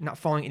 right? Not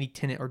following any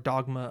tenet or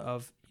dogma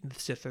of the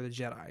Sith or the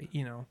Jedi,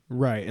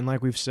 Right, and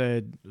like we've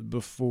said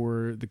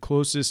before, the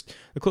closest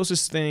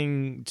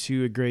thing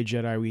to a Grey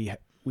Jedi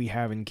we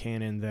have in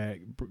canon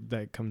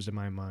that comes to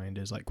my mind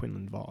is like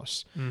Quinlan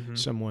Vos, Mm-hmm.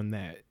 someone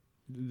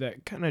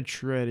that kind of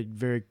treaded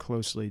very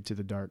closely to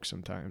the dark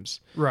sometimes.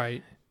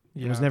 Right.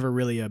 He was never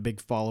really a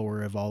big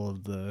follower of all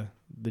of the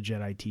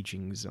Jedi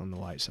teachings on the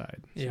light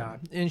side. So. Yeah.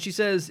 And she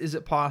says, is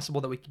it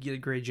possible that we could get a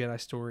Grey Jedi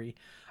story?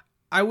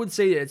 I would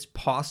say it's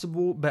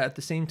possible, but at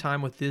the same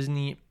time with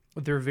Disney,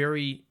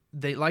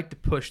 they like to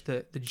push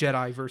the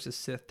Jedi versus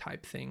Sith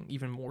type thing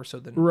even more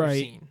so than we've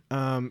seen.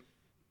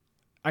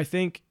 I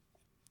think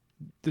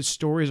the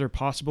stories are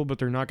possible, but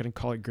they're not going to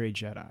call it Grey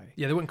Jedi.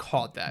 Yeah, they wouldn't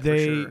call it that for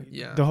sure.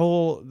 Yeah. The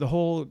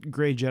whole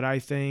Grey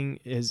Jedi thing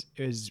is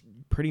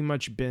pretty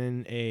much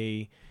been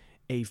a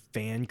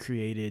fan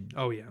created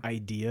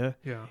idea.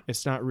 Yeah.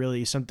 It's not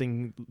really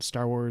something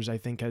Star Wars I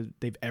think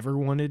they've ever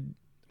wanted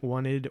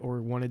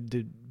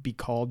to be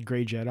called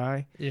Grey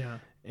Jedi. Yeah.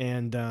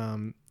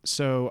 And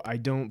so I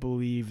don't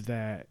believe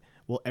that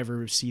we'll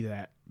ever see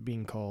that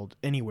being called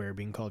Grey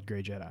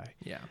Jedi.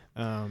 Yeah.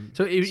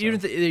 So even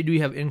if they do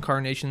have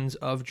incarnations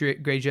of Grey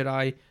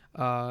Jedi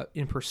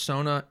in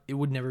persona, it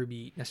would never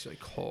be necessarily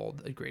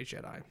called a Grey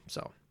Jedi.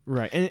 So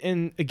right,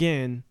 and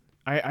again,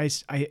 I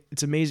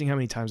it's amazing how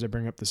many times I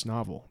bring up this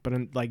novel, but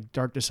in like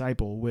Dark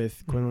Disciple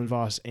with Quinlan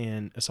Vos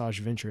and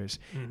Asajj Ventress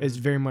is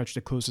very much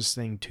the closest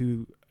thing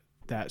to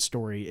that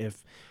story.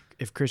 If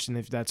Christian,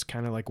 if that's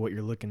kind of like what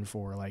you're looking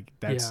for, like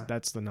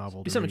that's the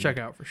novel. Be something to check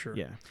out for sure.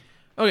 Yeah.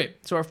 Okay,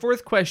 so our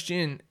fourth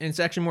question, and it's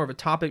actually more of a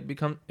topic,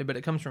 but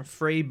it comes from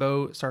Frey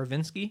Bo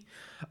Sarvinsky,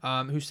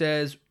 who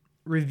says,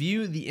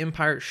 review The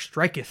Empire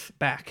Striketh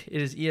Back.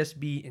 It is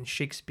ESB in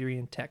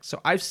Shakespearean text. So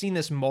I've seen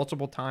this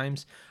multiple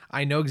times.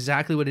 I know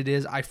exactly what it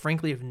is. I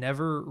frankly have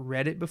never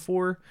read it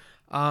before.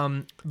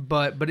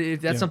 But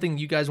if that's something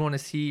you guys want to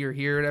see or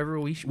hear, whatever,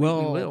 we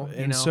will.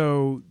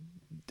 So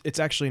it's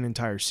actually an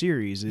entire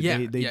series.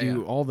 They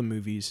do all the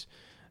movies.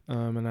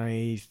 And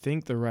I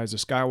think the Rise of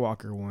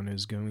Skywalker one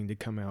is going to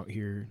come out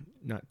here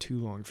not too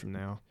long from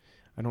now.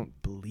 I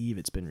don't believe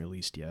it's been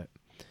released yet.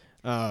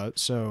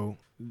 So,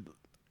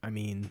 I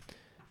mean,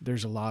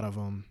 there's a lot of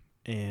them,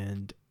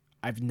 and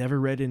I've never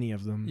read any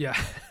of them. Yeah.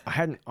 I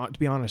hadn't, to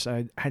be honest,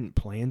 I hadn't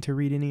planned to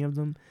read any of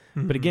them.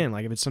 Mm-hmm. But again,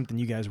 like if it's something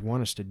you guys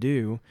want us to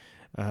do,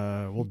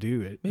 we'll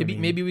do it.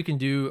 Maybe we can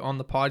do on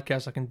the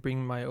podcast. I can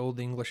bring my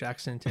old English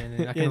accent in,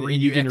 and I can read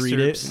you excerpts. Read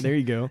it. There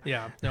you go.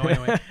 Yeah. No.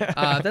 Anyway,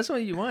 that's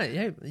what you want.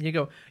 Yeah. You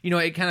go.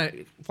 It kind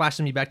of flashed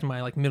me back to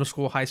my like middle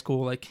school, high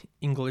school, like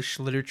English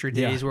literature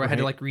days where I had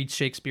to like read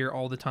Shakespeare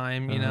all the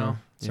time. You know.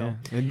 So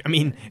I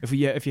mean, if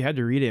you had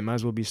to read it, it might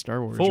as well be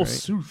Star Wars.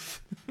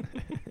 Forsooth.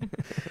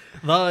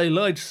 Thy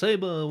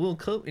lightsaber will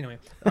come. Anyway,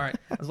 all right.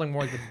 That's like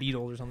more like the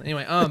Beatles or something.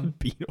 Anyway,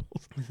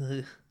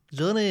 Beatles.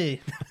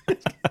 Johnny.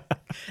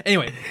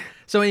 Anyway,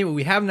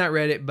 we have not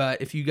read it,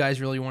 but if you guys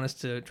really want us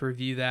to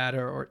review that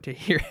or to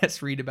hear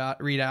us read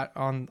out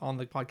on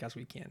the podcast,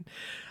 we can.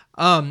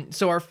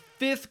 So our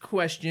fifth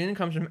question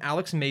comes from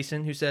Alex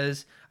Mason, who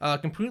says,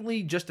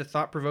 completely just a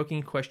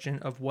thought-provoking question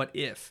of what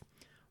if.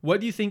 What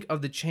do you think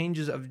of the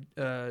changes of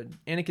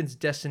Anakin's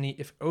destiny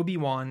if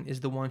Obi-Wan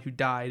is the one who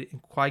died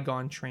and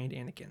Qui-Gon trained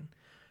Anakin?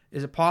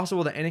 Is it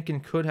possible that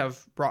Anakin could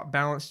have brought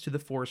balance to the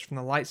Force from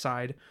the light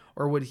side,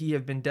 or would he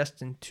have been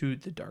destined to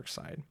the dark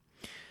side?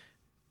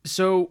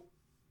 So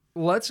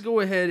let's go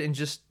ahead and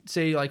just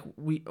say, like,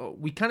 we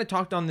kind of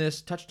touched on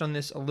this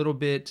a little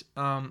bit,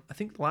 I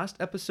think the last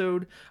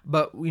episode,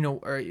 but,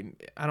 or I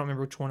don't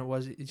remember which one it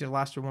was. It's the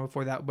last one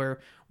before that,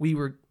 where we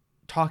were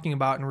talking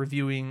about and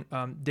reviewing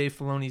Dave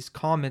Filoni's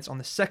comments on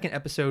the second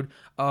episode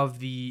of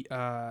the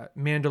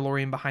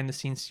Mandalorian Behind the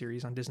Scenes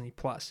series on Disney+.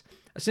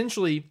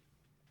 Essentially,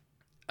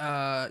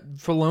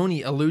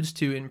 Filoni alludes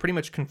to and pretty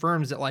much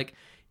confirms that, like,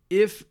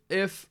 if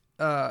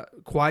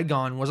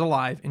Qui-Gon was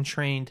alive and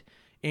trained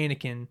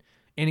Anakin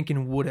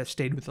would have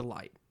stayed with the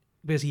light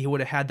because he would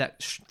have had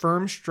that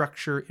firm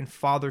structure and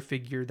father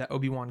figure that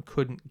Obi-Wan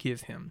couldn't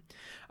give him.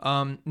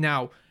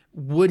 Now,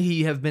 would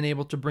he have been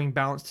able to bring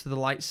balance to the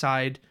light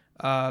side?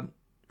 Could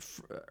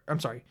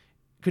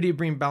he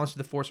bring balance to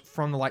the Force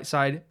from the light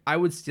side? I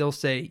would still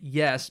say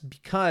yes,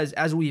 because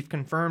as we've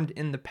confirmed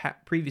in the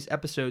previous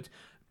episodes,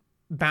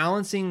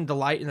 balancing the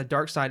light and the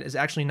dark side is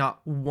actually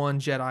not one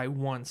Jedi,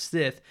 one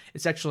Sith.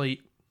 It's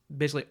actually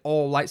basically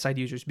all light side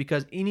users,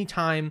 because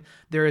anytime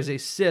there is a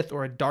Sith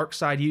or a dark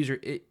side user,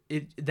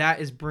 that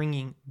is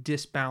bringing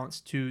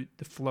disbalance to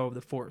the flow of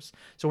the Force.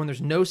 So when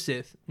there's no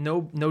Sith,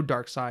 no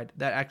dark side,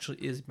 that actually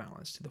is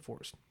balance to the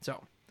Force.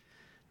 So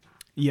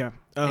yeah,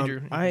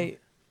 Andrew,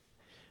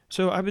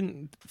 I've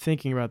been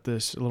thinking about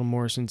this a little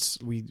more since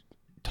we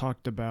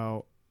talked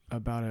about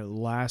it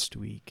last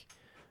week,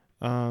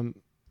 and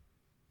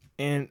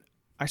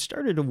I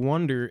started to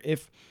wonder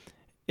if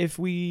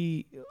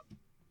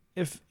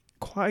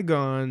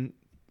Qui-Gon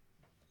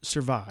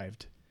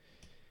survived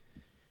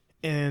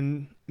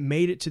and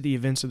made it to the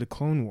events of the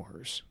Clone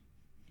Wars,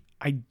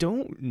 I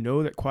don't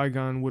know that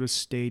Qui-Gon would have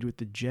stayed with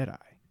the Jedi.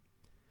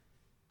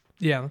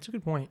 Yeah, that's a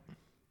good point.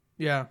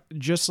 Yeah.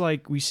 Just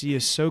like we see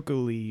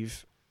Ahsoka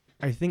leave,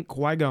 I think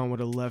Qui-Gon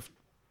would have left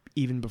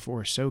even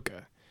before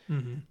Ahsoka.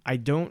 Mm-hmm. I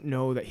don't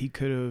know that he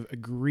could have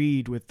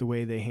agreed with the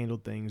way they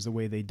handled things, the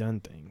way they done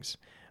things.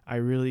 I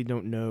really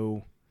don't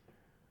know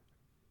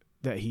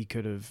that he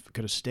could have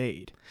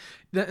stayed.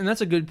 And that's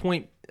a good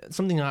point.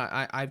 Something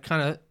I've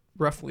kind of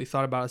roughly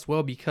thought about as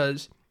well,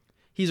 because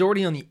he's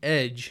already on the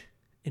edge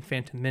in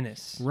Phantom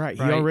Menace. Right.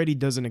 He already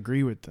doesn't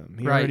agree with them.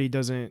 He already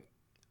doesn't.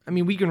 I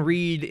mean, we can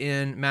read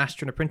in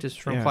Master and Apprentice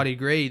from Claudia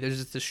Gray,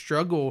 there's this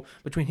struggle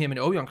between him and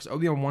Obi-Wan, because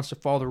Obi-Wan wants to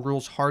follow the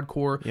rules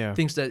hardcore,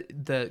 thinks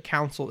that the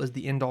council is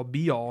the end-all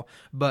be-all,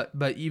 but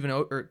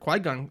even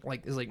Qui-Gon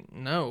is like,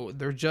 no,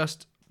 they're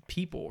just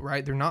people,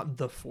 right? They're not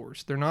the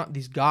Force. They're not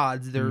these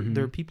gods.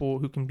 They're people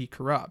who can be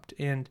corrupt.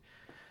 And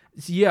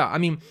so, yeah, I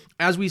mean,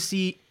 as we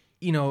see,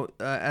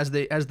 as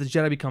the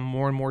Jedi become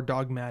more and more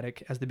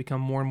dogmatic, as they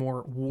become more and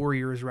more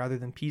warriors rather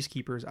than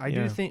peacekeepers, I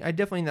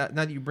definitely, now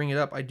that you bring it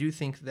up, I do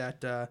think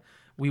that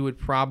we would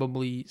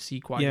probably see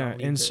Qui-Gon. Yeah,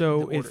 and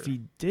so if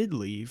he did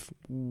leave,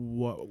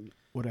 what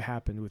would have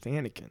happened with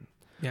Anakin?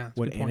 Yeah,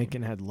 would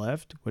Anakin have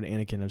left? Would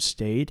Anakin have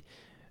stayed?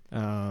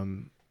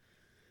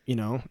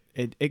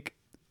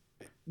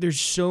 There's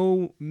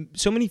so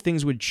many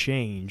things would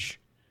change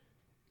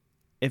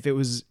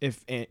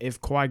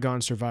if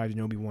Qui-Gon survived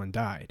and Obi-Wan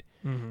died.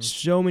 Mm-hmm.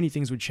 So many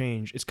things would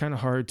change. It's kind of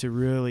hard to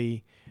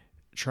really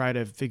try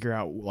to figure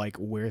out like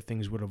where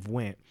things would have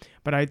went.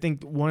 But I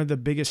think one of the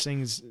biggest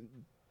things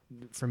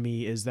for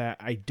me is that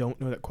I don't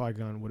know that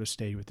Qui-Gon would have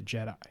stayed with the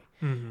Jedi.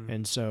 Mm-hmm.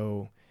 And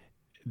so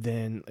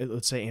then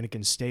let's say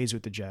Anakin stays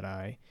with the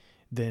Jedi,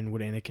 then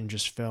would Anakin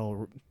just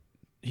fell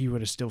he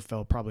would have still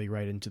fell probably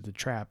right into the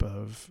trap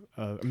of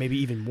maybe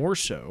even more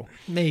so.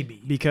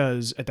 Maybe.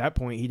 Because at that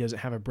point, he doesn't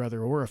have a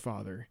brother or a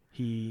father.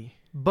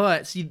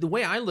 But see, the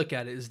way I look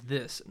at it is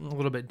this, a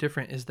little bit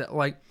different, is that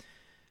like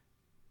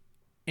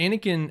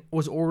Anakin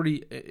was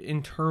already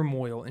in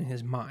turmoil in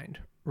his mind,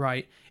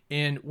 right?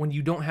 And when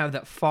you don't have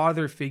that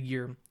father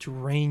figure to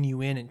rein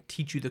you in and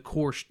teach you the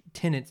core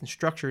tenets and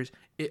structures,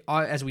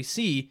 as we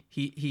see,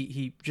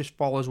 he just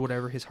follows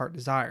whatever his heart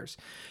desires.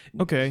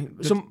 Okay.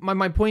 So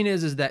my point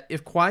is that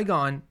if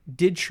Qui-Gon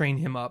did train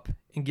him up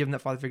and give him that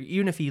father figure,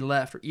 even if he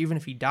left or even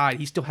if he died,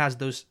 he still has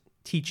those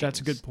teachings. That's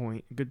a good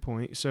point. Good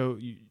point. So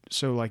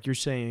like you're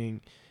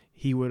saying,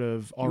 he would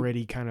have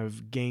already kind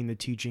of gained the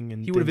teaching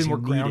and he would have been more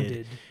needed.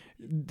 grounded.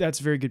 That's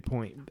a very good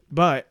point.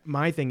 But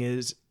my thing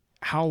is,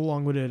 how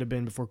long would it have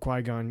been before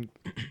Qui-Gon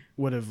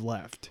would have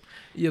left?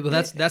 Yeah, but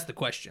that's the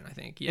question, I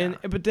think. Yeah.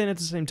 But then at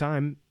the same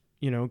time,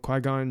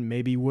 Qui-Gon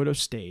maybe would have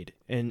stayed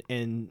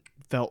and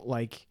felt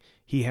like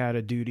he had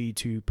a duty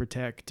to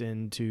protect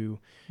and to,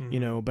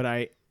 but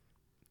I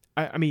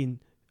mean,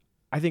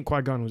 I think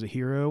Qui-Gon was a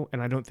hero,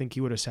 and I don't think he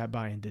would have sat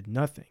by and did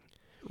nothing.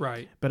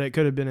 Right. But it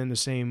could have been in the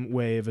same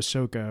way of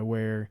Ahsoka,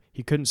 where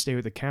he couldn't stay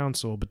with the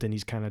council, but then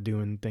he's kind of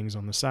doing things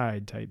on the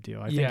side type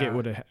deal. I think it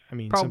would have,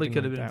 probably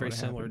could have been very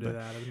similar to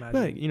that, I'd imagine.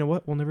 But you know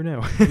what? We'll never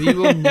know. We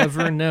will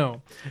never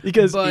know.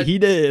 Because he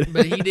did.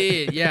 But he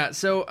did, yeah.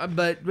 So,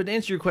 but to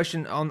answer your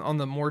question on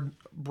the more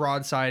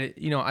broad side,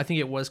 I think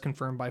it was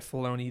confirmed by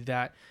Filoni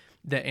that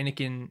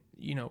Anakin,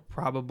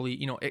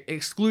 probably,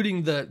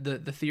 excluding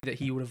the theory that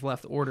he would have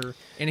left the Order,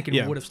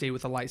 Anakin would have stayed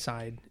with the light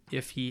side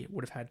if he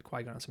would have had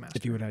Qui-Gon as master.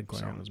 If he would have had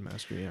Qui-Gon as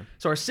master, yeah.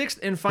 So our sixth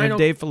and final... If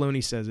Dave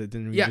Filoni says it,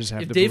 then we just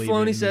have to believe it. If Dave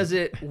Filoni says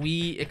it,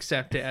 we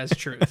accept it as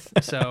truth.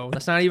 So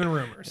that's not even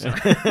rumors. So.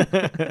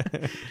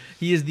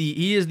 He is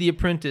the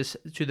apprentice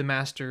to the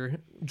master,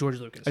 George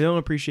Lucas. I don't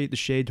appreciate the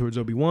shade towards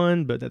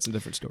Obi-Wan, but that's a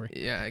different story.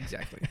 Yeah,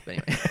 exactly. But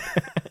anyway.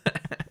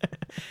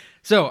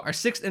 So our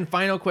sixth and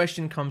final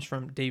question comes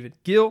from David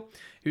Gill,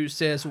 who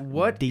says,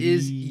 "What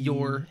is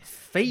your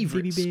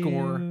favorite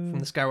score from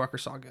the Skywalker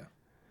saga?"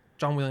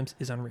 John Williams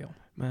is unreal.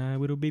 My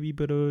little baby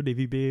brother,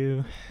 Davy Bell.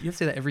 You have to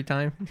say that every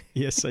time.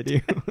 Yes, I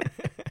do.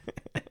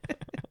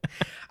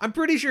 I'm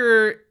pretty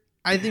sure.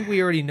 I think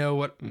we already know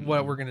what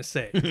we're gonna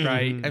say,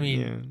 right? I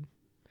mean,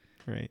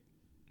 yeah. Right.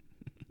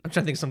 I'm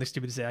trying to think of something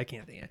stupid to say. I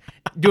can't think of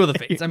it. Duel of the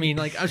Fates. I mean,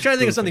 like I was trying to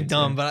think of something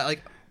dumb, but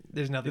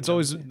there's nothing. It's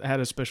always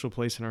had a special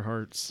place in our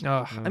hearts.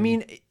 I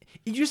mean,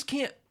 you just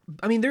can't.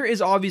 I mean, there's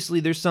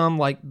some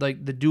like the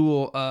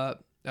dual.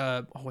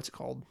 What's it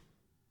called?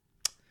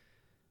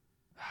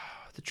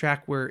 The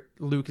track where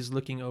Luke is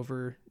looking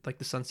over like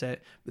the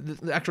sunset.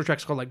 The actual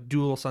track's called like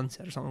Dual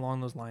Sunset or something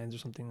along those lines or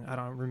something. I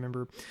don't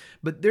remember.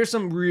 But there's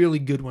some really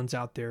good ones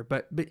out there.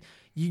 But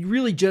you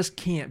really just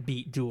can't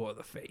beat Duel of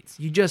the Fates.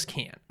 You just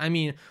can't. I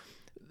mean,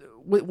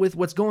 with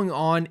what's going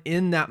on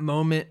in that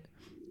moment,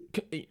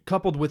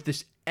 coupled with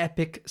this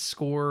epic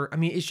score. I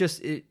mean, it's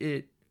just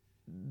the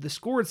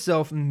score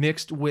itself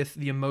mixed with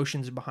the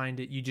emotions behind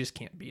it. You just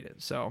can't beat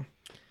it. So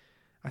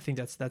I think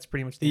that's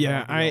pretty much the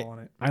on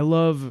it.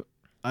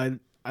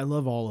 I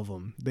love all of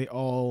them. They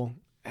all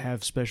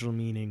have special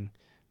meaning.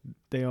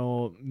 They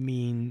all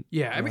mean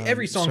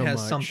every song so has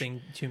much.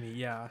 Something to me.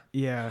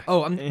 Yeah.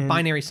 Oh,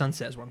 Binary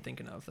Sunset is what I'm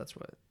thinking of. That's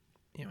what.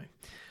 Anyway.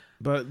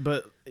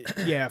 But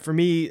yeah, for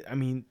me, I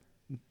mean,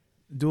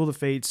 Duel of the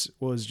Fates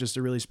was just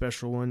a really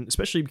special one,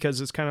 especially because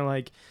it's kind of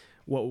like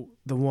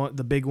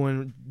the big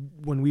one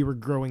when we were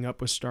growing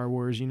up with Star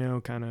Wars,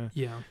 kind of.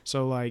 Yeah.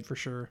 So like for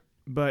sure.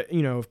 But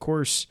of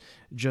course,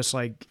 just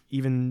like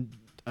even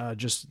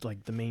just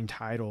like the main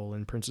title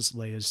and Princess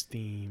Leia's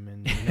theme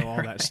and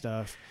all that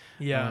stuff.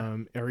 Yeah.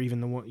 Or even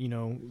the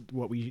one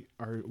what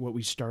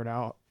we start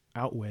out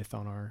with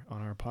on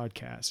our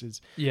podcast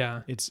is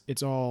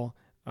it's all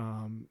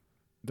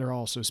they're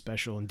all so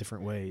special in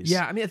different ways.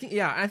 Yeah, I mean,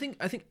 I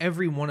think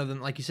every one of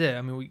them, like you said,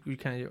 I mean, we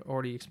kind of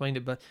already explained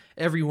it, but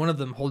every one of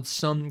them holds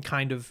some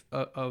kind of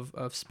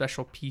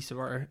special piece of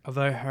our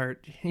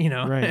heart,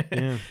 Right.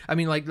 Yeah. I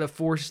mean, like the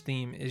Force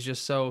theme is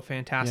just so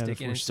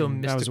fantastic and it's so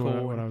mystical. That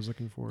was what I was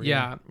looking for.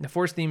 Yeah, the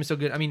Force theme is so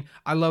good. I mean,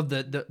 I love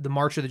the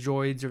March of the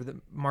Droids or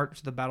the March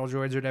of the Battle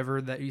Droids or whatever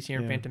that you see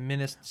in Phantom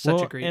Menace.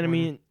 Such a great one. I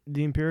mean,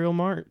 the Imperial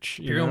March.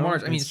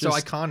 March. I mean, it's so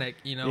iconic.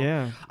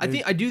 Yeah.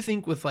 I do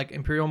think with like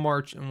Imperial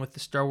March and with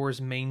the Star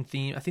Wars main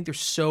theme, I think they're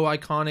so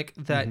iconic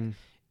that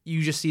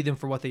you just see them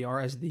for what they are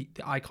as the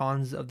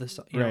icons of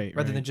the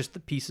rather than just the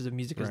pieces of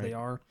music as they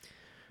are.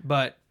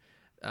 But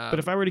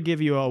if I were to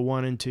give you a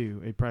 1 and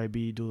 2, it'd probably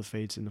be Duel of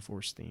Fates and the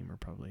Force theme are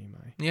probably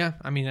my. Yeah,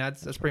 I mean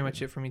that's pretty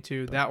much it for me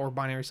too. That or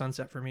Binary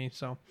Sunset for me.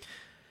 So.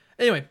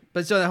 Anyway,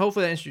 but so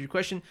hopefully that answers your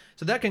question.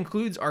 So that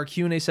concludes our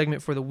Q&A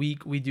segment for the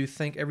week. We do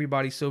thank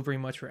everybody so very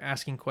much for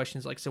asking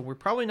questions. Like, so we're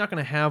probably not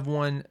going to have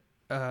one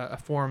a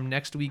forum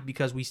next week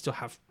because we still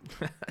have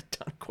a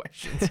ton of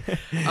questions.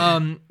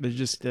 They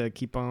just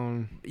keep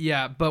on.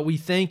 Yeah, but we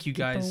thank you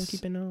guys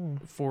keeping on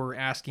for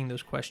asking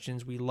those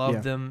questions. We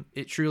love them.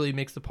 It truly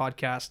makes the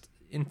podcast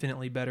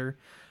infinitely better.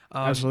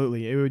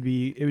 Absolutely, it would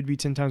be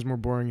 10 times more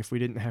boring if we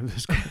didn't have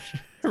those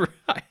questions.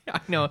 Right.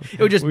 I know. It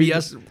would just be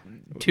us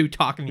two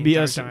talking the Be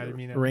entire us time.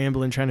 You know?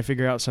 rambling, trying to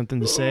figure out something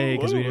to say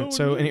because we don't.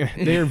 So anyway,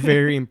 they're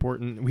very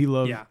important. We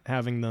love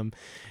having them.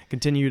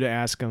 Continue to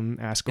ask away.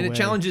 And it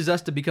challenges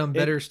us to become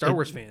better Star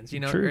Wars fans, you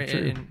know, true.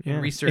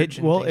 And research.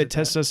 It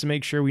tests us to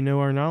make sure we know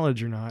our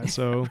knowledge or not.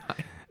 So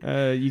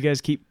you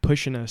guys keep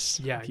pushing us.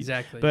 Yeah,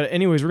 exactly. But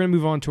anyways, we're going to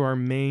move on to our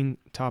main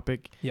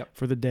topic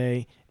for the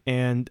day.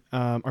 And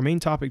our main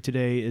topic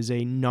today is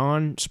a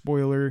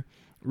non-spoiler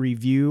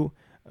review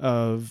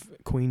of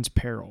Queen's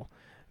Peril.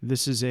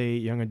 This is a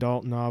young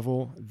adult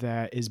novel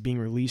that is being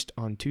released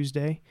on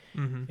Tuesday.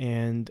 Mm-hmm.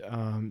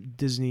 And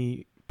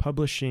Disney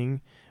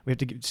Publishing, we have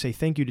to say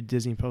thank you to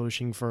Disney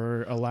Publishing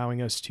for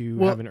allowing us to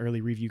have an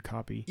early review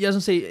copy. Yeah, I was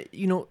gonna say,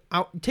 you know,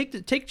 I'll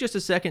take just a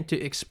second to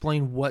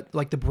explain what,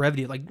 like, the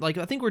brevity, like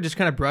I think we're just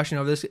kind of brushing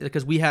over this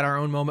because we had our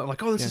own moment,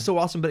 like, oh, this is so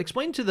awesome. But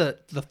explain to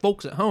the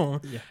folks at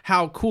home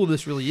how cool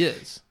this really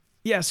is.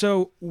 Yeah,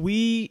 so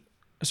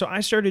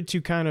I started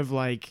to kind of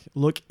like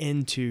look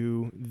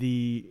into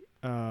the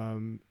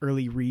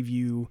early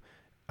review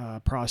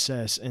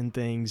process and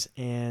things,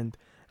 and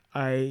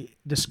I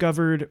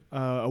discovered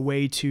a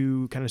way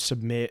to kind of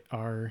submit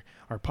our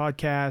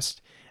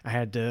podcast. I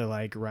had to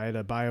like write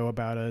a bio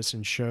about us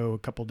and show a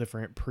couple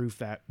different proof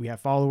that we have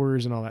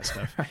followers and all that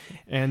stuff.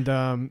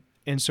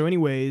 And so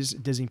anyways,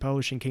 Disney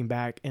Publishing came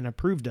back and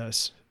approved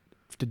us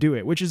to do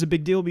it, which is a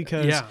big deal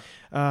because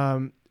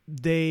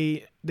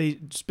they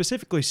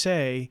specifically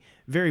say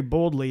very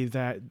boldly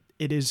that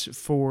it is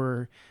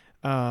for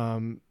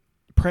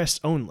press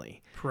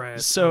only.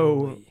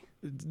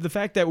 The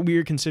fact that we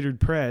are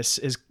considered press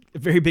is a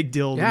very big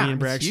deal to me and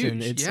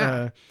Braxton.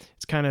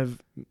 It's kind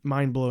of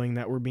mind-blowing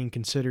that we're being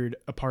considered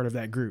a part of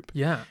that group.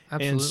 Yeah,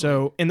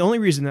 absolutely. And the only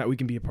reason that we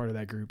can be a part of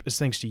that group is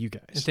thanks to you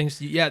guys. And thanks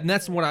to you. Yeah, and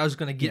that's what I was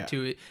going to get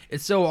to.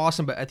 It's so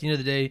awesome, but at the end of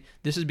the day,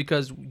 this is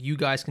because you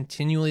guys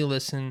continually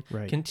listen,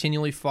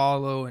 continually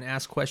follow and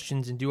ask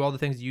questions and do all the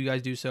things that you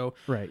guys do. So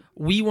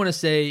we want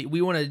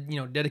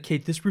to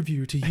dedicate this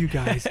review to you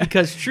guys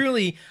because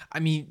truly, I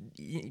mean,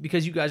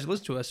 because you guys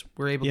listen to us,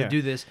 we're able to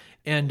do this.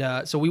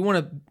 And so we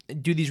want to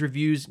do these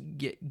reviews,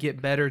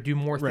 get better, do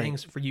more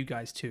things for you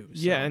guys too.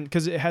 So. Yeah, and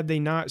because had they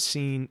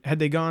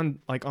gone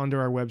like onto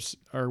our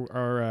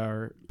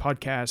our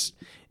podcast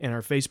and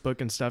our Facebook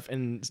and stuff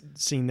and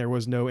seen there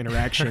was no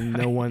interaction,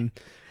 no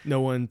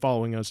one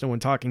following us, no one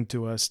talking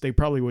to us, they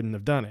probably wouldn't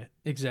have done it.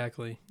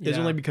 Exactly. It's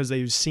only because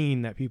they've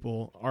seen that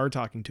people are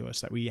talking to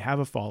us, that we have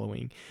a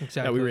following,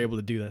 that we were able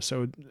to do this.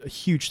 So a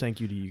huge thank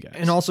you to you guys.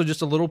 And also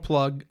just a little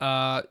plug,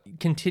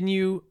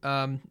 continue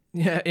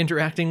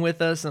interacting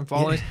with us and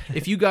following us.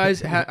 If you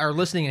guys are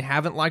listening and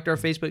haven't liked our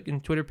Facebook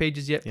and Twitter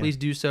pages yet, please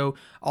do so.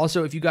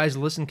 Also, if you guys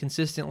listen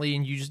consistently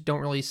and you just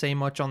don't really say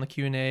much on the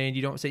Q&A and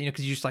you don't say,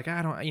 because you're just like,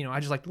 I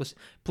just like to listen.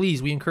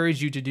 Please, we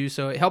encourage you to do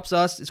so. It helps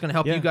us. It's going to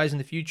help you guys in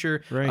the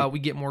future. We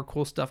get more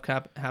cool stuff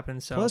happen.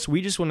 So plus,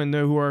 we just want to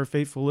know who our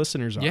faithful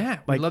listeners are. Yeah,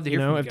 we'd love to hear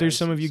from you if there's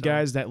some of you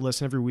guys that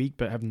listen every week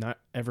but have not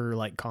ever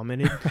like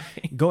commented,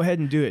 go ahead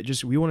and do it.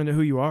 Just we want to know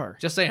who you are.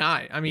 Just say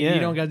hi. I mean, you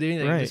don't got to do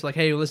anything. Just like,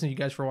 hey, listen to you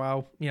guys for a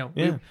while.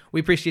 We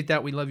appreciate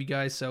that. We love you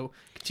guys. So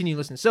continue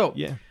listening. So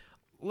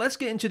let's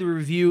get into the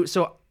review.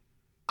 So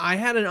I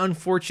had an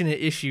unfortunate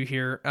issue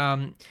here.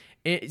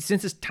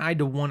 Since it's tied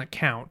to one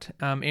account,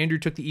 Andrew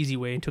took the easy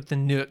way and took the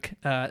Nook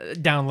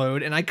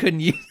download, and I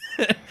couldn't use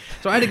it.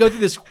 So I had to go through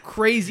this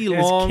crazy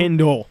long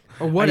Kindle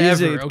or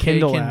whatever.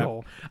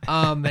 Kindle.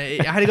 I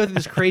had to go through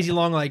this crazy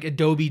long like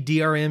Adobe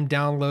DRM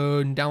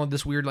download and download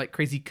this weird like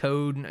crazy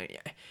code. And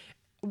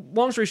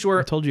long story short,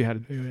 I told you how to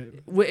do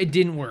it. It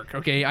didn't work.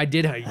 Okay, I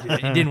did how you did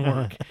it. It didn't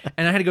work,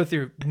 and I had to go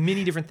through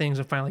many different things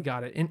and finally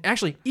got it. And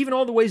actually, even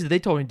all the ways that they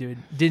told me to do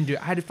it didn't do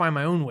it. I had to find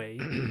my own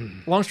way.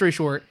 Long story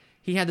short.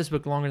 He had this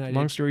book longer than I did.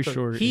 Long story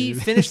short. He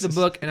finished the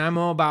book, and I'm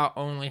about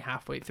only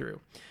halfway through.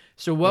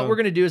 So what we're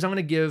going to do is I'm going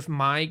to give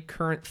my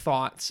current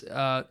thoughts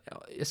as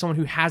someone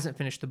who hasn't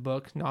finished the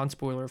book,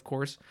 non-spoiler, of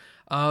course.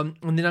 And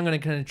then I'm going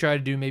to kind of try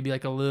to do maybe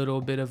like a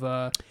little bit of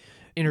a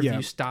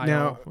interview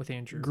style with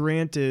Andrew.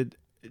 Granted,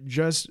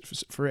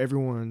 just for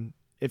everyone,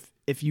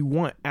 if you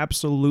want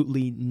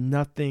absolutely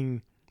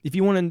nothing... If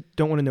you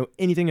don't want to know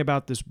anything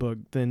about this book,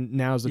 then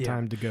now's the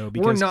time to go.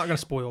 Because we're not going to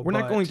spoil. We're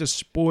not going to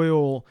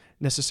spoil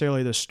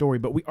necessarily the story,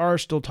 but we are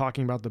still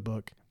talking about the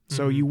book,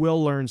 so you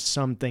will learn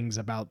some things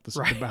about this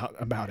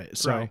about it.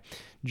 So,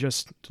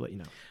 just to let you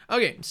know.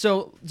 Okay,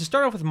 so to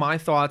start off with my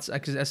thoughts,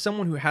 because as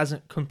someone who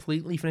hasn't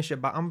completely finished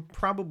it, but I'm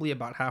probably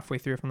about halfway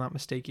through, if I'm not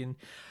mistaken.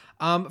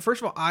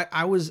 First of all,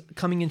 I was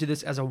coming into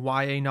this as a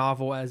YA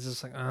novel, as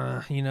just like,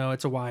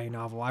 it's a YA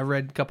novel. I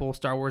read a couple of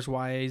Star Wars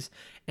YAs,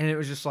 and it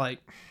was just like.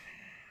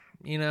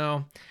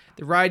 The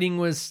writing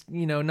was,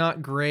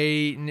 not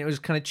great and it was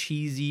kind of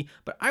cheesy.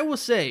 But I will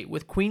say,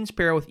 with Queen's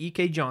Peril, with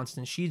E.K.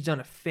 Johnston, she's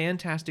done a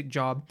fantastic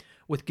job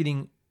with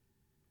getting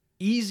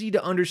easy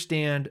to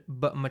understand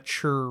but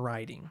mature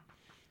writing.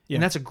 Yeah.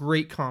 And that's a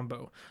great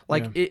combo.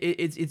 Like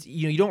it's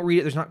you don't read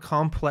it. There's not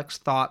complex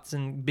thoughts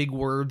and big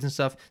words and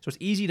stuff. So it's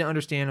easy to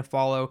understand and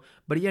follow.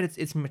 But yet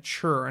it's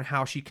mature in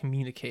how she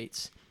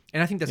communicates.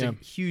 And I think that's Yeah.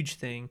 a huge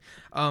thing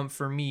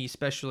for me,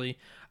 especially.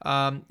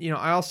 I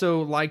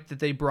also like that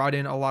they brought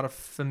in a lot of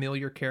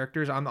familiar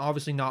characters. I'm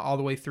obviously not all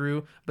the way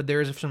through, but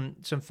there's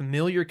some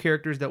familiar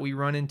characters that we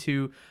run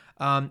into,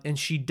 and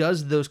she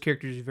does those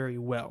characters very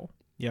well.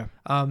 Yeah.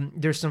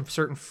 There's some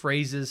certain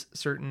phrases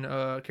certain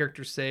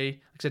characters say. Like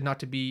I said, not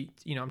to be,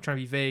 I'm trying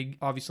to be vague,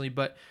 obviously,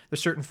 but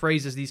there's certain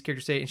phrases these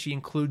characters say, and she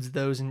includes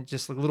those in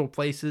just like little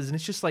places, and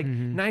it's just like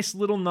nice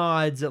little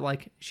nods that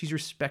like she's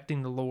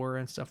respecting the lore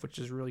and stuff, which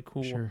is really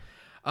cool. Sure.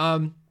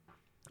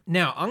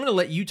 Now, I'm going to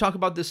let you talk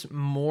about this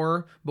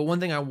more, but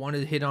one thing I wanted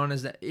to hit on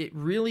is that it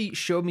really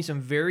showed me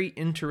some very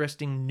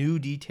interesting new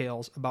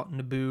details about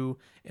Naboo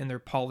and their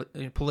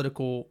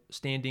political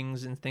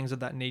standings and things of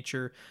that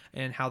nature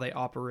and how they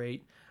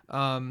operate. But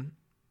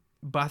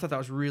I thought that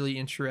was really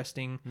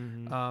interesting.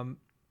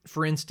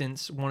 For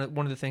instance, one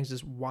of the things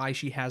is why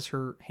she has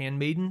her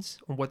handmaidens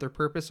and what their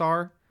purpose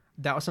are.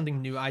 That was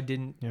something new I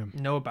didn't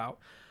know about.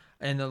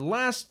 And the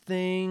last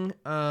thing...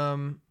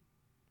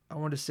 I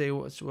want to say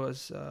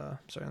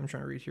sorry, I'm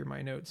trying to read here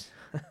my notes.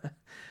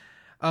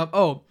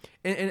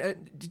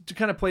 And to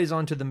kind of plays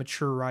on to the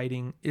mature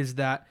writing is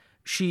that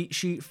she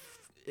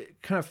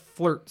kind of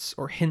flirts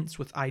or hints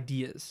with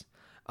ideas.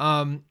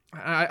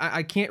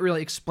 I can't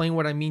really explain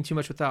what I mean too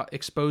much without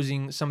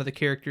exposing some of the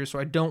characters, so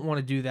I don't want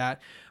to do that.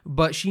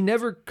 But she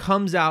never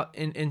comes out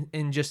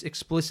and just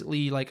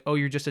explicitly like, oh,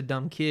 you're just a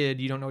dumb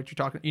kid. You don't know what you're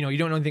talking. You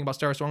don't know anything about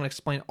Star Wars, so I'm going to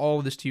explain all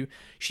of this to you.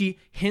 She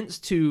hints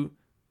to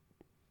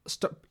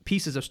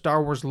pieces of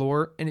Star Wars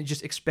lore, and it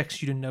just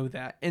expects you to know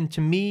that. And to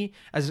me,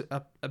 as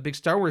a big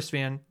Star Wars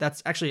fan,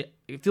 that's actually,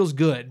 it feels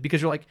good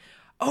because you're like,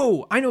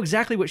 oh, I know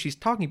exactly what she's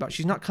talking about.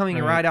 She's not coming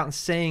right out and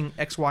saying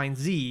X, Y, and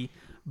Z,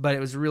 but it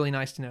was really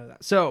nice to know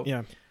that.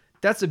 So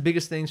that's the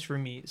biggest things for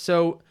me.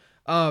 So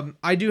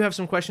I do have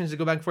some questions to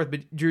go back and forth,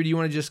 but Drew, do you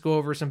want to just go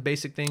over some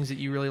basic things that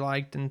you really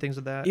liked and things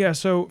of that? Yeah,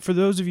 so for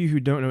those of you who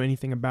don't know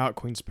anything about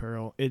Queen's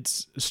Peril,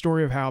 it's a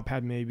story of how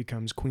Padme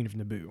becomes Queen of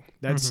Naboo.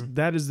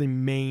 That is the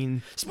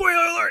main...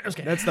 Spoiler alert!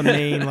 Okay. That's the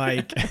main,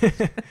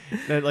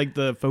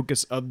 the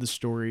focus of the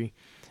story.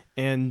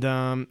 And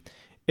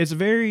it's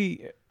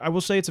I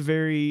will say it's a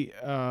very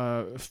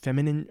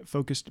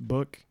feminine-focused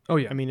book. Oh,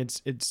 yeah. I mean,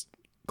 it's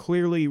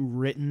clearly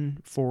written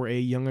for a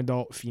young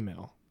adult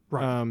female.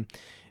 Right.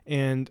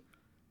 And...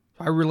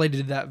 I related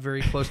to that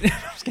very closely.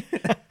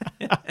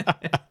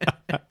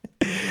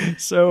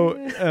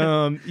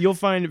 So you'll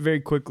find very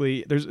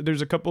quickly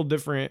there's a couple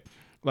different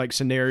like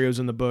scenarios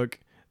in the book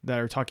that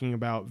are talking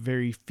about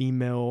very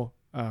female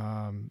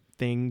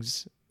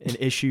things and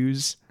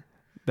issues.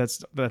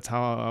 That's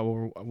how I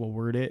will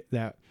word it.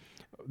 That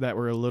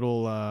were a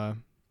little.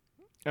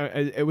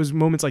 It was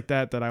moments like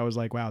that I was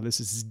like, wow, this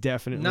is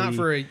definitely not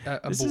for a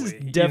this boy. is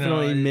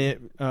definitely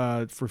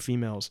meant for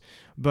females,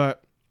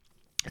 but.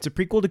 It's a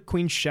prequel to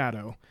Queen's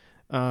Shadow.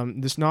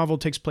 This novel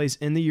takes place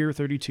in the year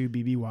 32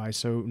 BBY,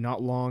 so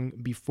not long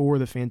before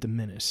The Phantom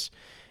Menace.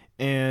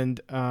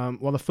 And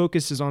while the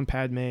focus is on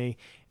Padme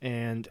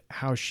and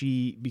how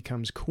she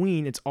becomes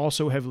queen, it's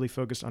also heavily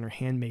focused on her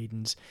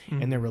handmaidens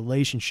and their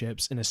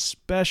relationships, and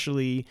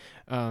especially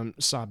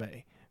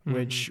Sabe,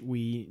 which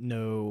we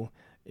know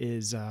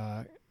is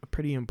a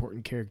pretty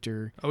important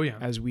character. Oh, yeah.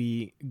 As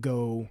we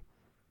go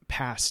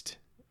past...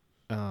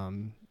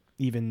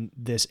 even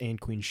this and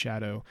Queen's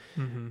Shadow.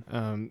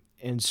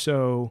 And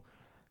so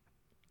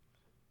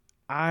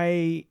what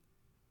I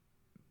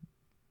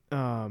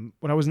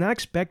was not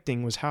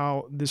expecting was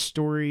how this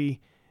story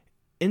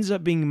ends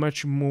up being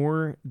much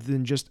more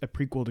than just a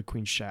prequel to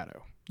Queen's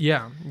Shadow.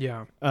 Yeah.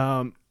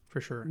 For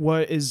sure.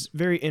 What is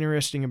very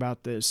interesting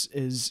about this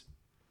is,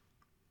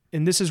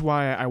 and this is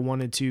why I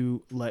wanted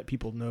to let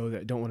people know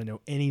that don't want to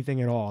know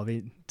anything at all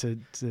to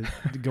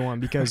go on,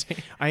 because right.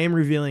 I am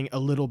revealing a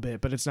little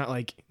bit, but it's not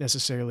like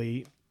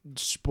necessarily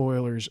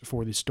spoilers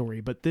for the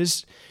story. But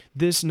this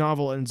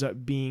novel ends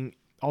up being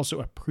also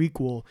a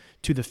prequel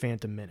to The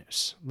Phantom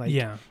Menace.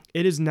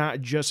 It is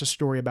not just a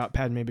story about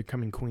Padme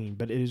becoming queen,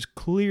 but it is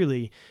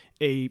clearly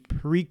a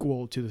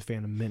prequel to The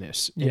Phantom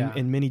Menace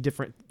in many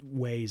different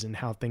ways and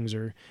how things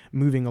are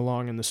moving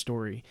along in the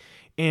story.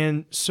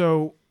 And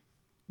so...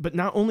 But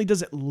not only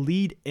does it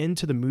lead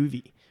into the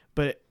movie,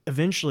 but it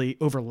eventually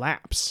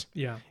overlaps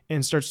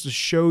and starts to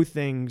show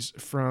things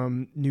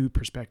from new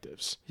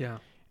perspectives. Yeah.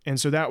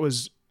 And so that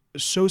was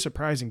so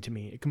surprising to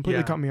me. It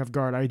completely caught me off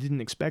guard. I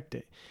didn't expect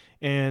it.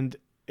 And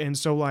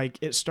so like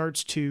it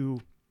starts to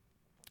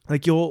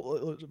like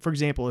for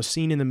example, a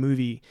scene in the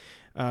movie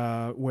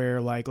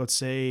where like, let's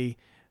say,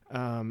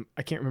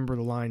 I can't remember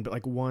the line, but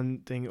like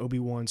one thing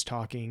Obi-Wan's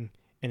talking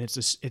and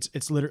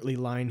it's literally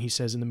line he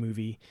says in the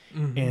movie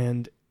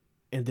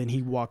and then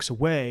he walks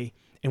away,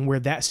 and where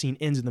that scene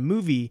ends in the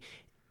movie,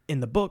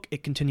 in the book,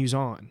 it continues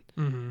on.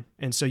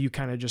 And so you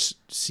kind of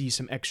just see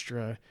some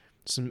extra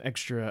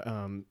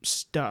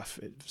stuff,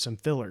 some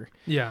filler.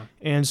 Yeah.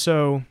 And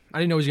so... I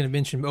didn't know he was going to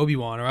mention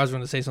Obi-Wan, or I was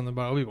going to say something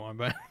about Obi-Wan,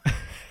 but...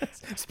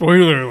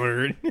 Spoiler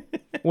alert.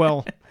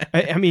 Well,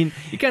 I mean...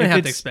 You kind of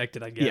have to expect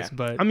it, I guess. Yeah.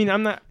 But I mean,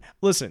 I'm not...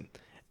 Listen,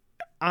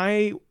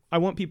 I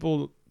want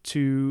people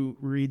to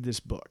read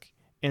this book.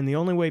 And the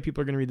only way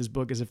people are going to read this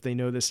book is if they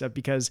know this stuff,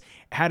 because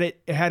had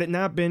it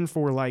not been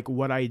for like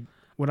what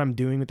I'm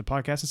doing with the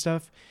podcast and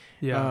stuff,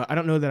 I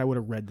don't know that I would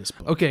have read this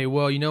book. Okay,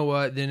 well, you know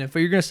what? Then if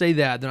you're going to say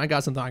that, then I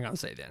got something I got to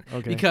say then.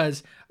 Okay.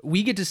 Because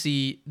we get to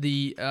see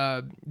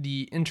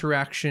the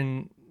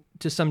interaction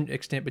to some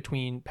extent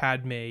between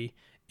Padme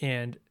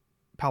and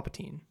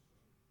Palpatine.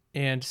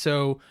 And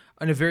so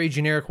in a very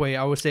generic way,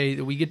 I would say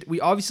that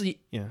we obviously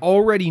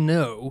already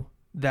know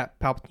that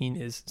Palpatine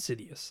is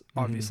Sidious,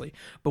 obviously.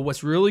 Mm-hmm. But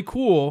what's really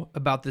cool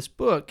about this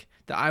book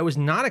that I was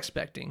not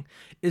expecting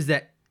is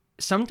that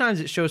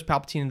sometimes it shows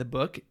Palpatine in the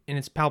book and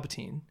it's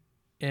Palpatine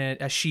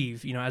and as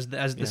Sheev,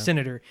 as the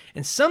senator.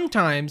 And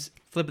sometimes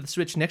flip of the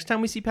switch, next time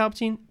we see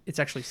Palpatine, it's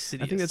actually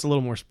Sidious. I think that's a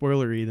little more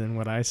spoilery than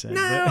what I said.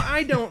 No,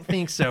 I don't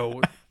think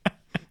so.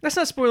 That's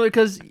not spoiler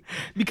because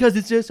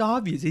it's just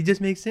obvious. It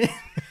just makes sense.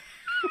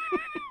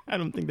 I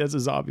don't think that's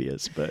as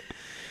obvious, but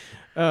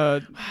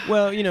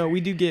well,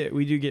 we do get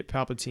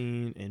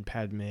Palpatine and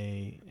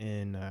Padme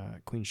and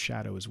Queen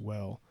Shadow as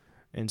well,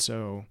 and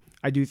so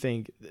I do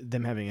think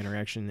them having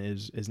interaction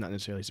is not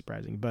necessarily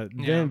surprising, but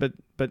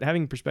but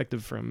having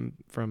perspective from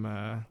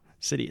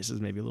Sidious is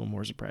maybe a little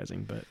more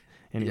surprising. But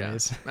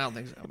anyways, I don't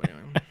think so.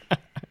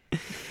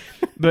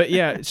 But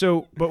anyway.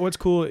 But what's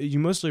cool, you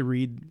mostly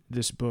read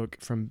this book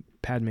from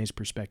Padme's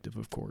perspective,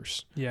 of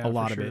course. Yeah, a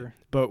lot of it.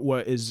 But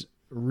what is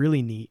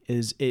really neat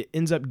is it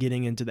ends up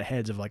getting into the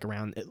heads of like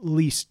around at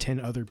least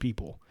 10 other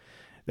people,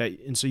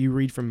 and so you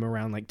read from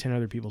around like 10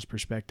 other people's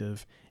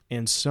perspective,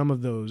 and some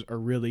of those are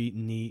really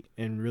neat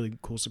and really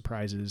cool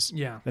surprises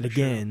that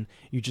again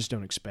you just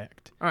don't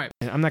expect. All right,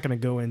 and I'm not going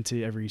to go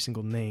into every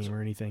single name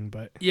or anything,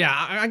 but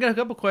I got a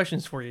couple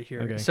questions for you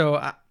here. Okay.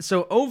 So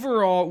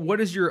overall, what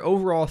is your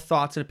overall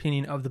thoughts and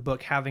opinion of the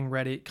book, having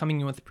read it,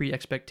 coming in with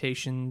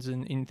pre-expectations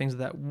and things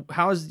like that?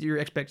 How has your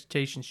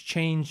expectations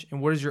changed,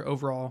 and what is your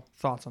overall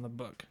thoughts on the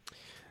book?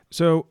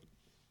 So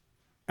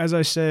as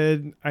I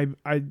said,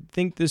 I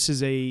think this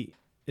is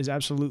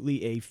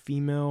absolutely a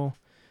female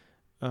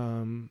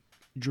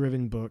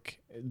driven book.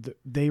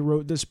 They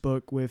wrote this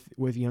book with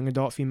young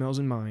adult females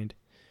in mind,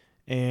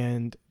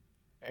 and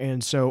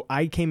so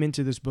I came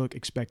into this book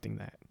expecting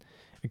it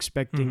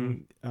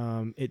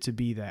to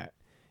be that.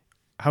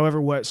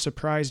 However, what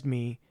surprised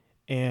me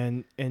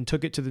and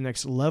took it to the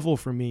next level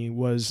for me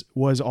was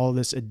all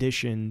this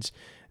additions,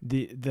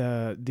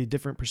 the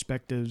different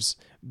perspectives,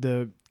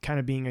 the kind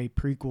of being a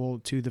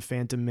prequel to the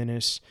Phantom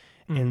Menace,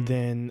 and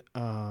then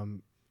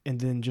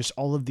just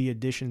all of the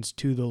additions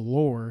to the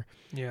lore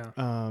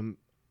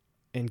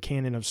and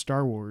canon of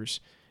Star Wars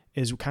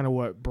is kind of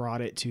what brought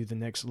it to the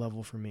next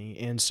level for me.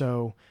 And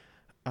so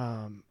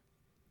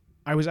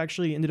I was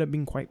actually ended up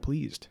being quite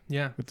pleased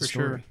with the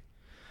story. Sure.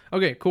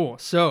 Okay, cool.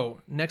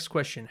 So next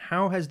question.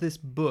 How has this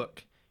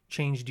book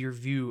changed your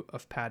view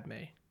of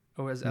Padme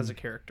as a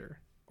character?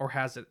 Or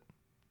has it?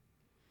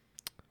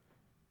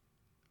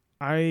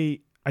 I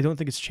don't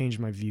think it's changed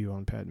my view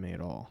on Padme at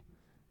all.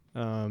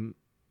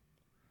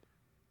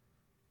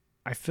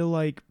 I feel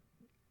like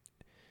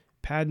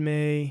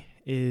Padme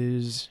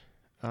is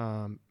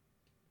a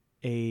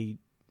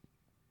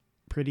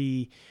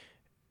pretty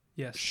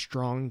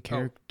strong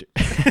character.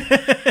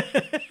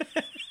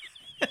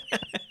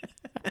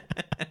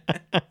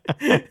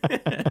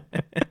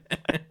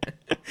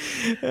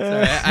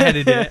 Sorry, I had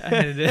to do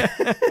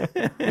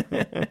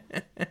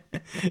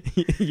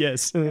it.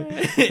 Yes. I'm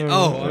sorry.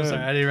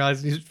 I didn't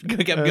realize you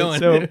kept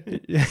going.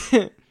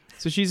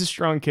 So she's a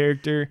strong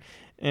character,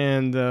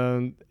 and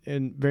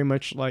very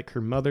much like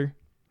her mother.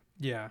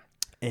 Yeah.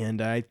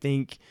 And I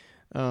think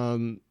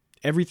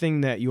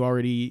everything that you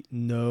already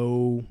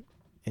know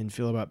and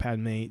feel about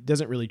Padme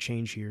doesn't really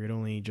change here. It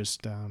only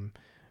just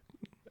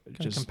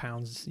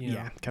compounds,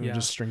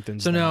 just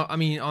strengthens. So that. now, I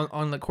mean,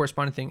 on the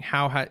corresponding thing,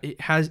 how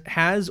has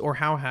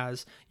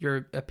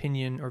your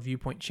opinion or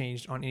viewpoint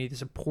changed on any of the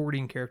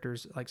supporting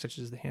characters, like such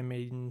as the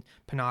Handmaiden,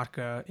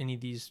 Panaka, any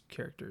of these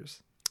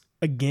characters?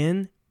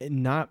 Again,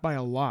 not by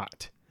a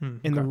lot.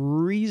 And the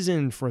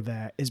reason for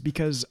that is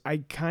because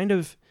I kind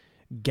of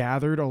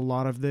gathered a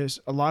lot of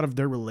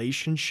their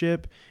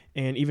relationship,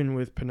 and even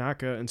with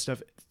Panaka and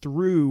stuff,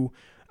 through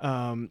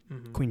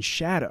Queen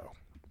Shadow.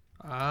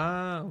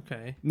 Ah,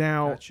 okay.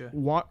 Now, Gotcha.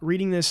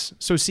 Reading this,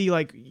 so see,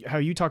 like how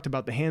you talked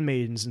about the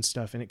Handmaidens and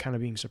stuff, and it kind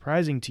of being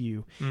surprising to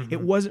you. It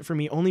wasn't for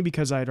me, only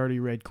because I had already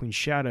read Queen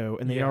Shadow,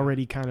 and they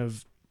already kind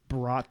of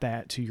brought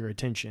that to your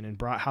attention and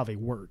brought how they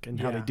work and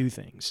how they do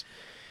things.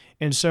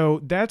 And so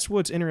that's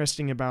what's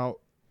interesting about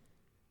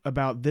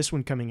this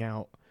one coming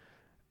out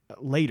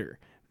later,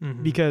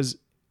 because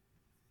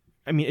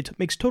I mean, it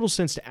makes total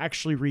sense to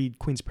actually read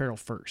Queen's Peril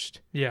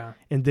first. Yeah.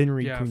 And then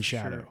read Queen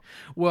Shadow. Sure.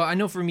 Well, I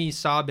know for me,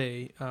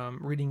 Sabe,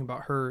 reading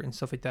about her and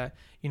stuff like that,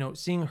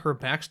 seeing her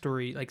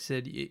backstory, like I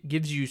said, it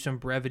gives you some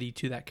brevity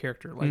to that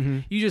character. Like,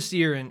 you just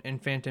see her in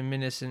Phantom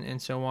Menace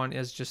and so on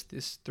as just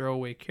this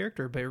throwaway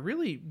character, but it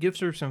really gives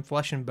her some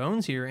flesh and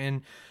bones here.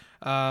 And,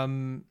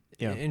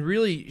 and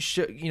really,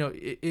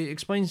 it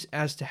explains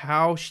as to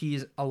how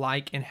she's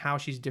alike and how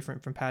she's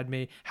different from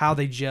Padme, how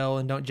they gel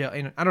and don't gel.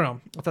 And I don't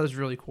know. I thought it was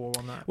really cool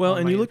on that. Well,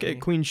 and you look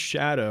at Queen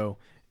Shadow,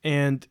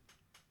 And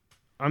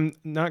I'm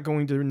not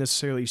going to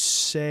necessarily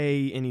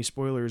say any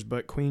spoilers,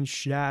 but Queen's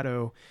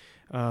Shadow,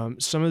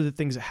 some of the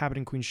things that happen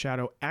in Queen's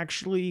Shadow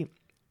actually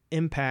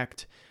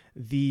impact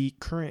the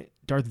current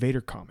Darth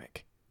Vader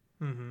comic,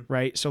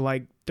 right? So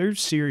like they're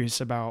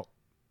serious about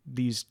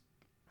the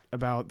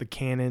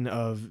canon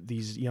of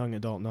these young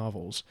adult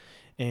novels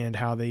and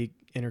how they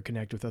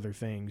interconnect with other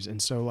things.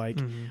 And so like,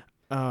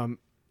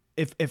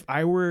 if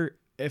I were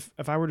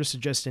to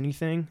suggest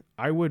anything,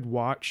 I would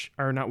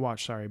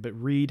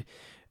read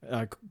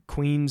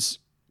Queen's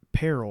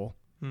Peril,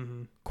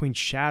 Queen's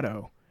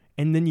Shadow,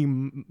 and then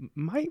you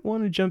might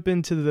want to jump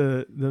into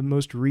the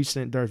most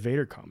recent Darth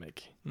Vader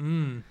comic.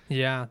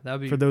 Yeah,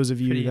 that'd be for those of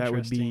you that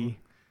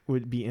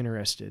would be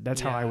interested.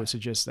 That's how I would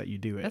suggest that you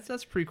do it.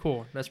 That's pretty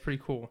cool. That's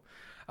pretty cool.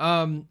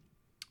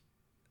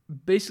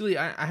 Basically,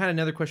 I had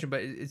another question,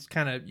 but it's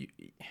kind of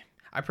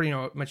I pretty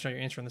much know your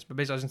answer on this. But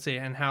basically, I was gonna say,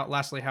 and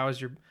lastly, how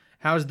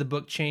has the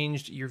book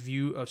changed your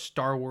view of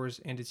Star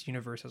Wars and its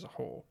universe as a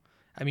whole?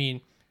 I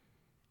mean,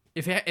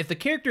 if the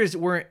characters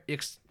weren't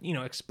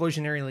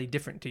explosionarily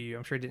different to you,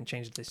 I'm sure it didn't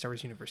change the Star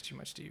Wars universe too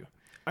much to you.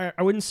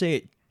 I wouldn't say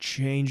it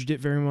changed it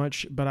very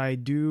much, but I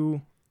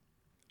do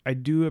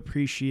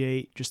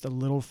appreciate just the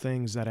little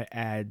things that it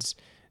adds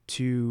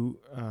to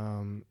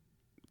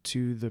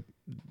the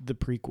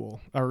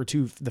prequel or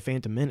to the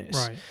Phantom Menace.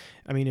 Right.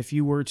 I mean, if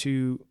you were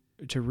to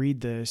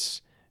read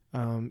this,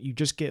 you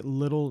just get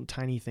little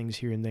tiny things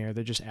here and there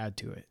that just add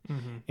to it.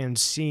 And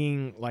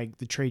seeing like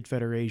the Trade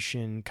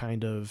Federation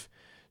kind of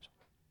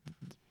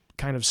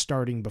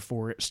starting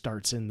before it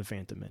starts in the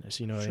Phantom Menace,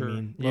 you know what I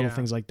mean? Little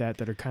things like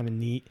that are kind of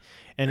neat.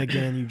 And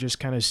again, you just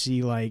kind of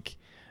see like,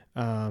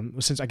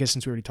 since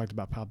we already talked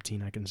about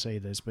Palpatine, I can say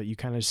this, but you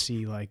kind of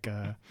see like,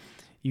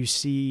 you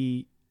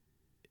see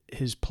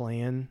his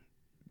plan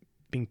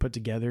being put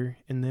together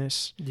in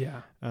this.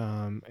 Yeah.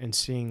 And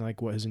seeing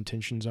like what his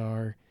intentions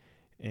are.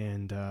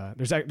 And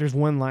there's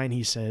one line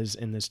he says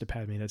in this to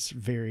Padme that's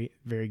very,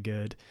 very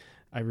good.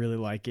 I really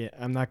like it.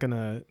 I'm not going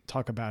to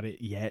talk about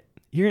it yet.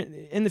 Here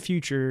in the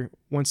future,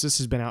 once this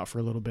has been out for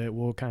a little bit,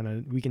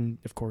 we can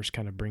of course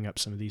kind of bring up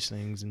some of these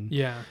things. And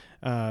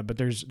but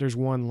there's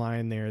one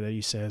line there that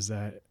he says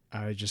that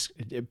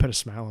it put a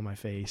smile on my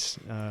face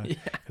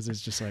because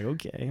it's just like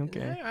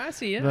okay. Yeah, I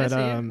see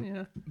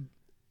it.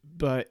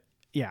 But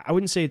yeah, I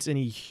wouldn't say it's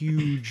any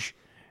huge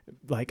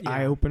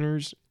eye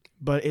openers,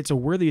 but it's a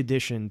worthy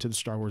addition to the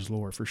Star Wars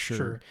lore for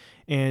sure.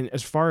 And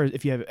as far as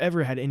if you have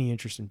ever had any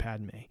interest in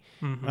Padme,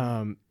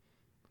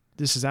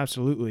 this is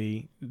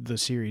absolutely the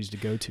series to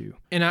go to.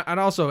 And I'd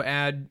also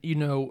add,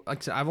 like I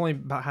said, I've only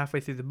about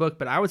halfway through the book,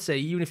 but I would say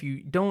even if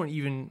you don't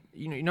even,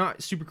 you're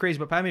not super crazy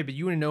about Padme, but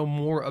you want to know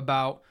more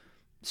about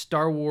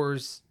Star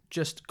Wars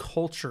just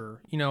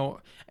culture,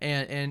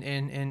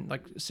 and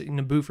like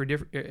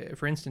Naboo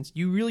for instance,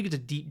 you really get to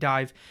deep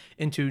dive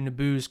into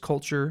Naboo's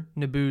culture,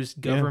 Naboo's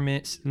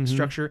government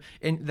structure,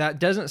 and that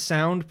doesn't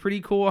sound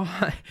pretty cool,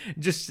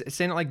 just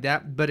saying it like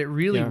that, but it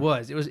really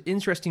was. It was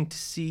interesting to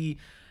see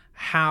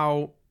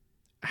how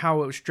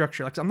it was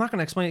structured. Like I'm not going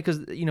to explain it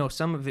because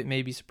some of it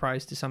may be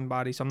surprise to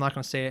somebody, so I'm not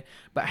going to say it.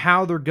 But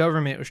how their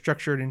government was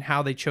structured and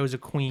how they chose a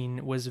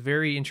queen was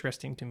very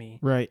interesting to me.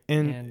 Right,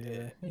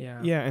 and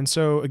and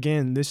so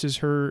again, this is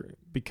her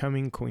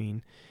becoming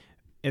queen.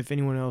 If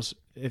anyone's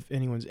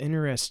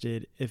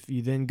interested, if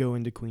you then go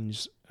into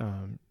Queen's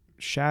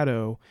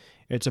Shadow,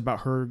 it's about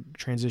her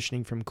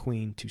transitioning from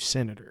queen to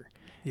senator.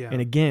 Yeah, and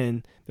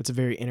again, that's a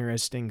very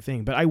interesting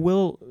thing. But I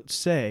will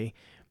say,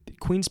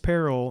 Queen's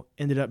Peril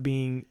ended up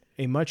being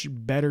a much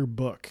better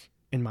book,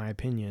 in my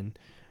opinion,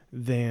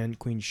 than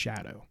Queen's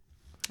Shadow.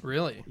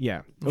 Really?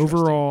 Yeah.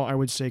 Overall, I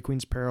would say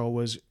Queen's Peril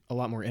was a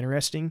lot more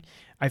interesting.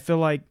 I feel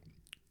like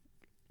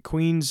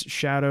Queen's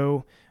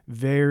Shadow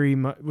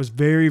was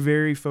very,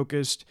 very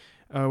focused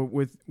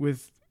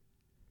with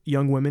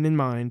young women in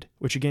mind,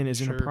 which again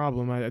isn't a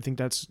problem. I think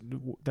that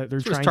they're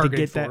trying to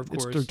get that.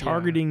 They're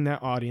targeting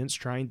that audience,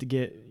 trying to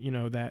get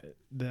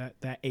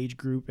that age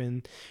group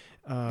and.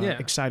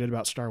 Excited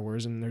about Star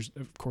Wars, and there's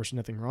of course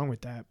nothing wrong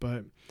with that,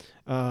 but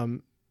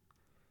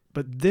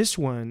this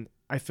one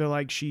I feel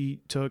like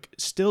she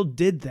still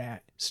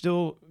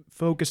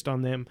focused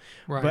on them,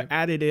 but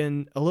added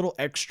in a little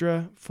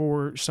extra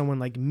for someone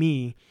like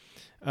me,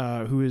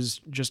 who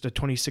is just a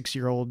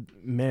 26-year-old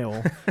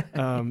male,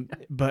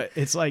 but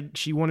it's like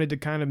she wanted to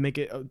kind of make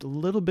it a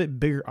little bit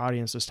bigger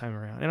audience this time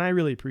around, and I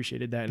really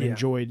appreciated that and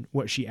enjoyed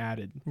what she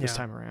added this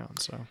time around.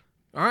 So.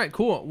 All right,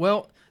 cool.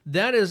 Well,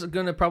 that is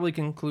going to probably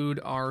conclude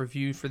our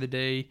review for the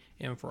day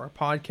and for our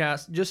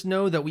podcast. Just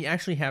know that we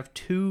actually have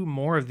 2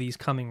 more of these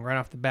coming right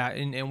off the bat,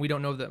 and we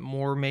don't know that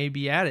more may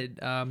be added.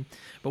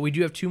 But we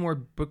do have 2 more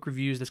book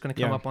reviews that's going to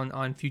come up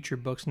on future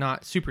books,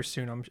 not super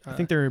soon. I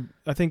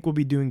think we'll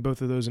be doing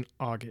both of those in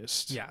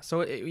August. Yeah,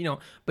 so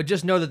but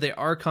just know that they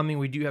are coming.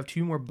 We do have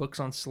 2 more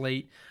books on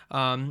slate,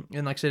 and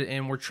like I said,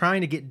 and we're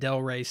trying to get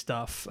Del Rey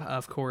stuff,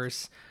 of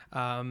course.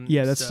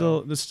 That's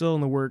still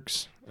in the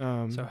works.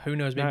 So who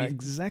knows? Not Maybe.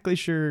 exactly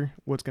sure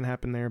what's going to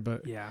happen there,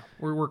 but Yeah,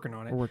 we're working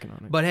on it. we're working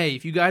on it. But hey,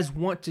 if you guys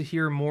want to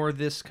hear more of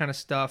this kind of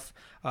stuff,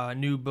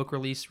 new book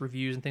release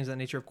reviews and things of that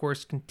nature, of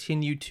course,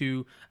 continue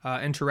to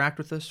interact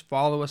with us,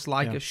 follow us,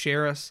 like us,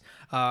 share us,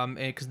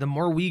 because the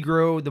more we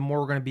grow, the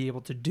more we're going to be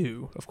able to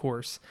do, of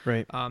course.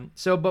 Right.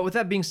 But with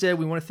that being said,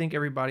 we want to thank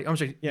everybody. I'm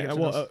sorry. Yeah,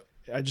 well,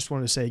 I just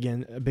want to say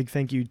again, a big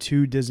thank you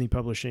to Disney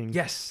Publishing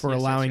for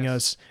allowing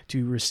us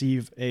to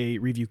receive a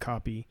review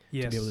copy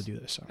to be able to do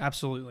this. So.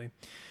 Absolutely.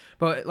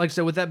 But like I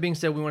said, with that being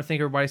said, we want to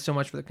thank everybody so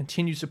much for the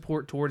continued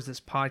support towards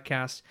this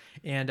podcast.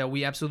 And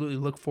we absolutely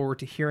look forward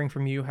to hearing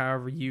from you,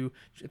 however you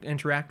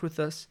interact with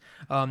us.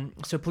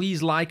 So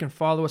please like and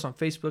follow us on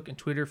Facebook and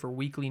Twitter for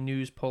weekly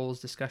news, polls,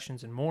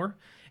 discussions, and more.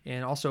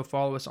 And also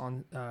follow us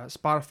on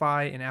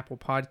Spotify and Apple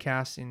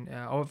Podcasts. And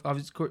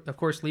of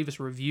course, leave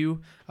us a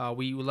review.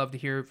 We would love to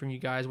hear from you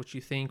guys, what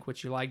you think,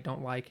 what you like,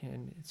 don't like,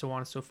 and so on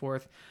and so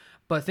forth.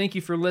 But thank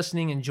you for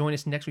listening, and join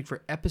us next week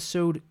for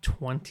episode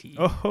 20.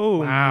 Oh,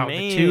 wow,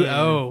 man. The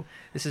 2-0.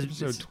 This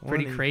is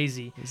pretty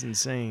crazy. It's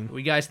insane.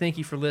 We guys, thank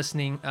you for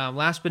listening.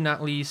 Last but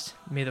not least,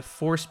 may the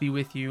Force be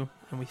with you,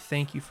 and we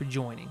thank you for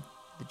joining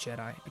the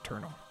Jedi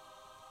Eternal.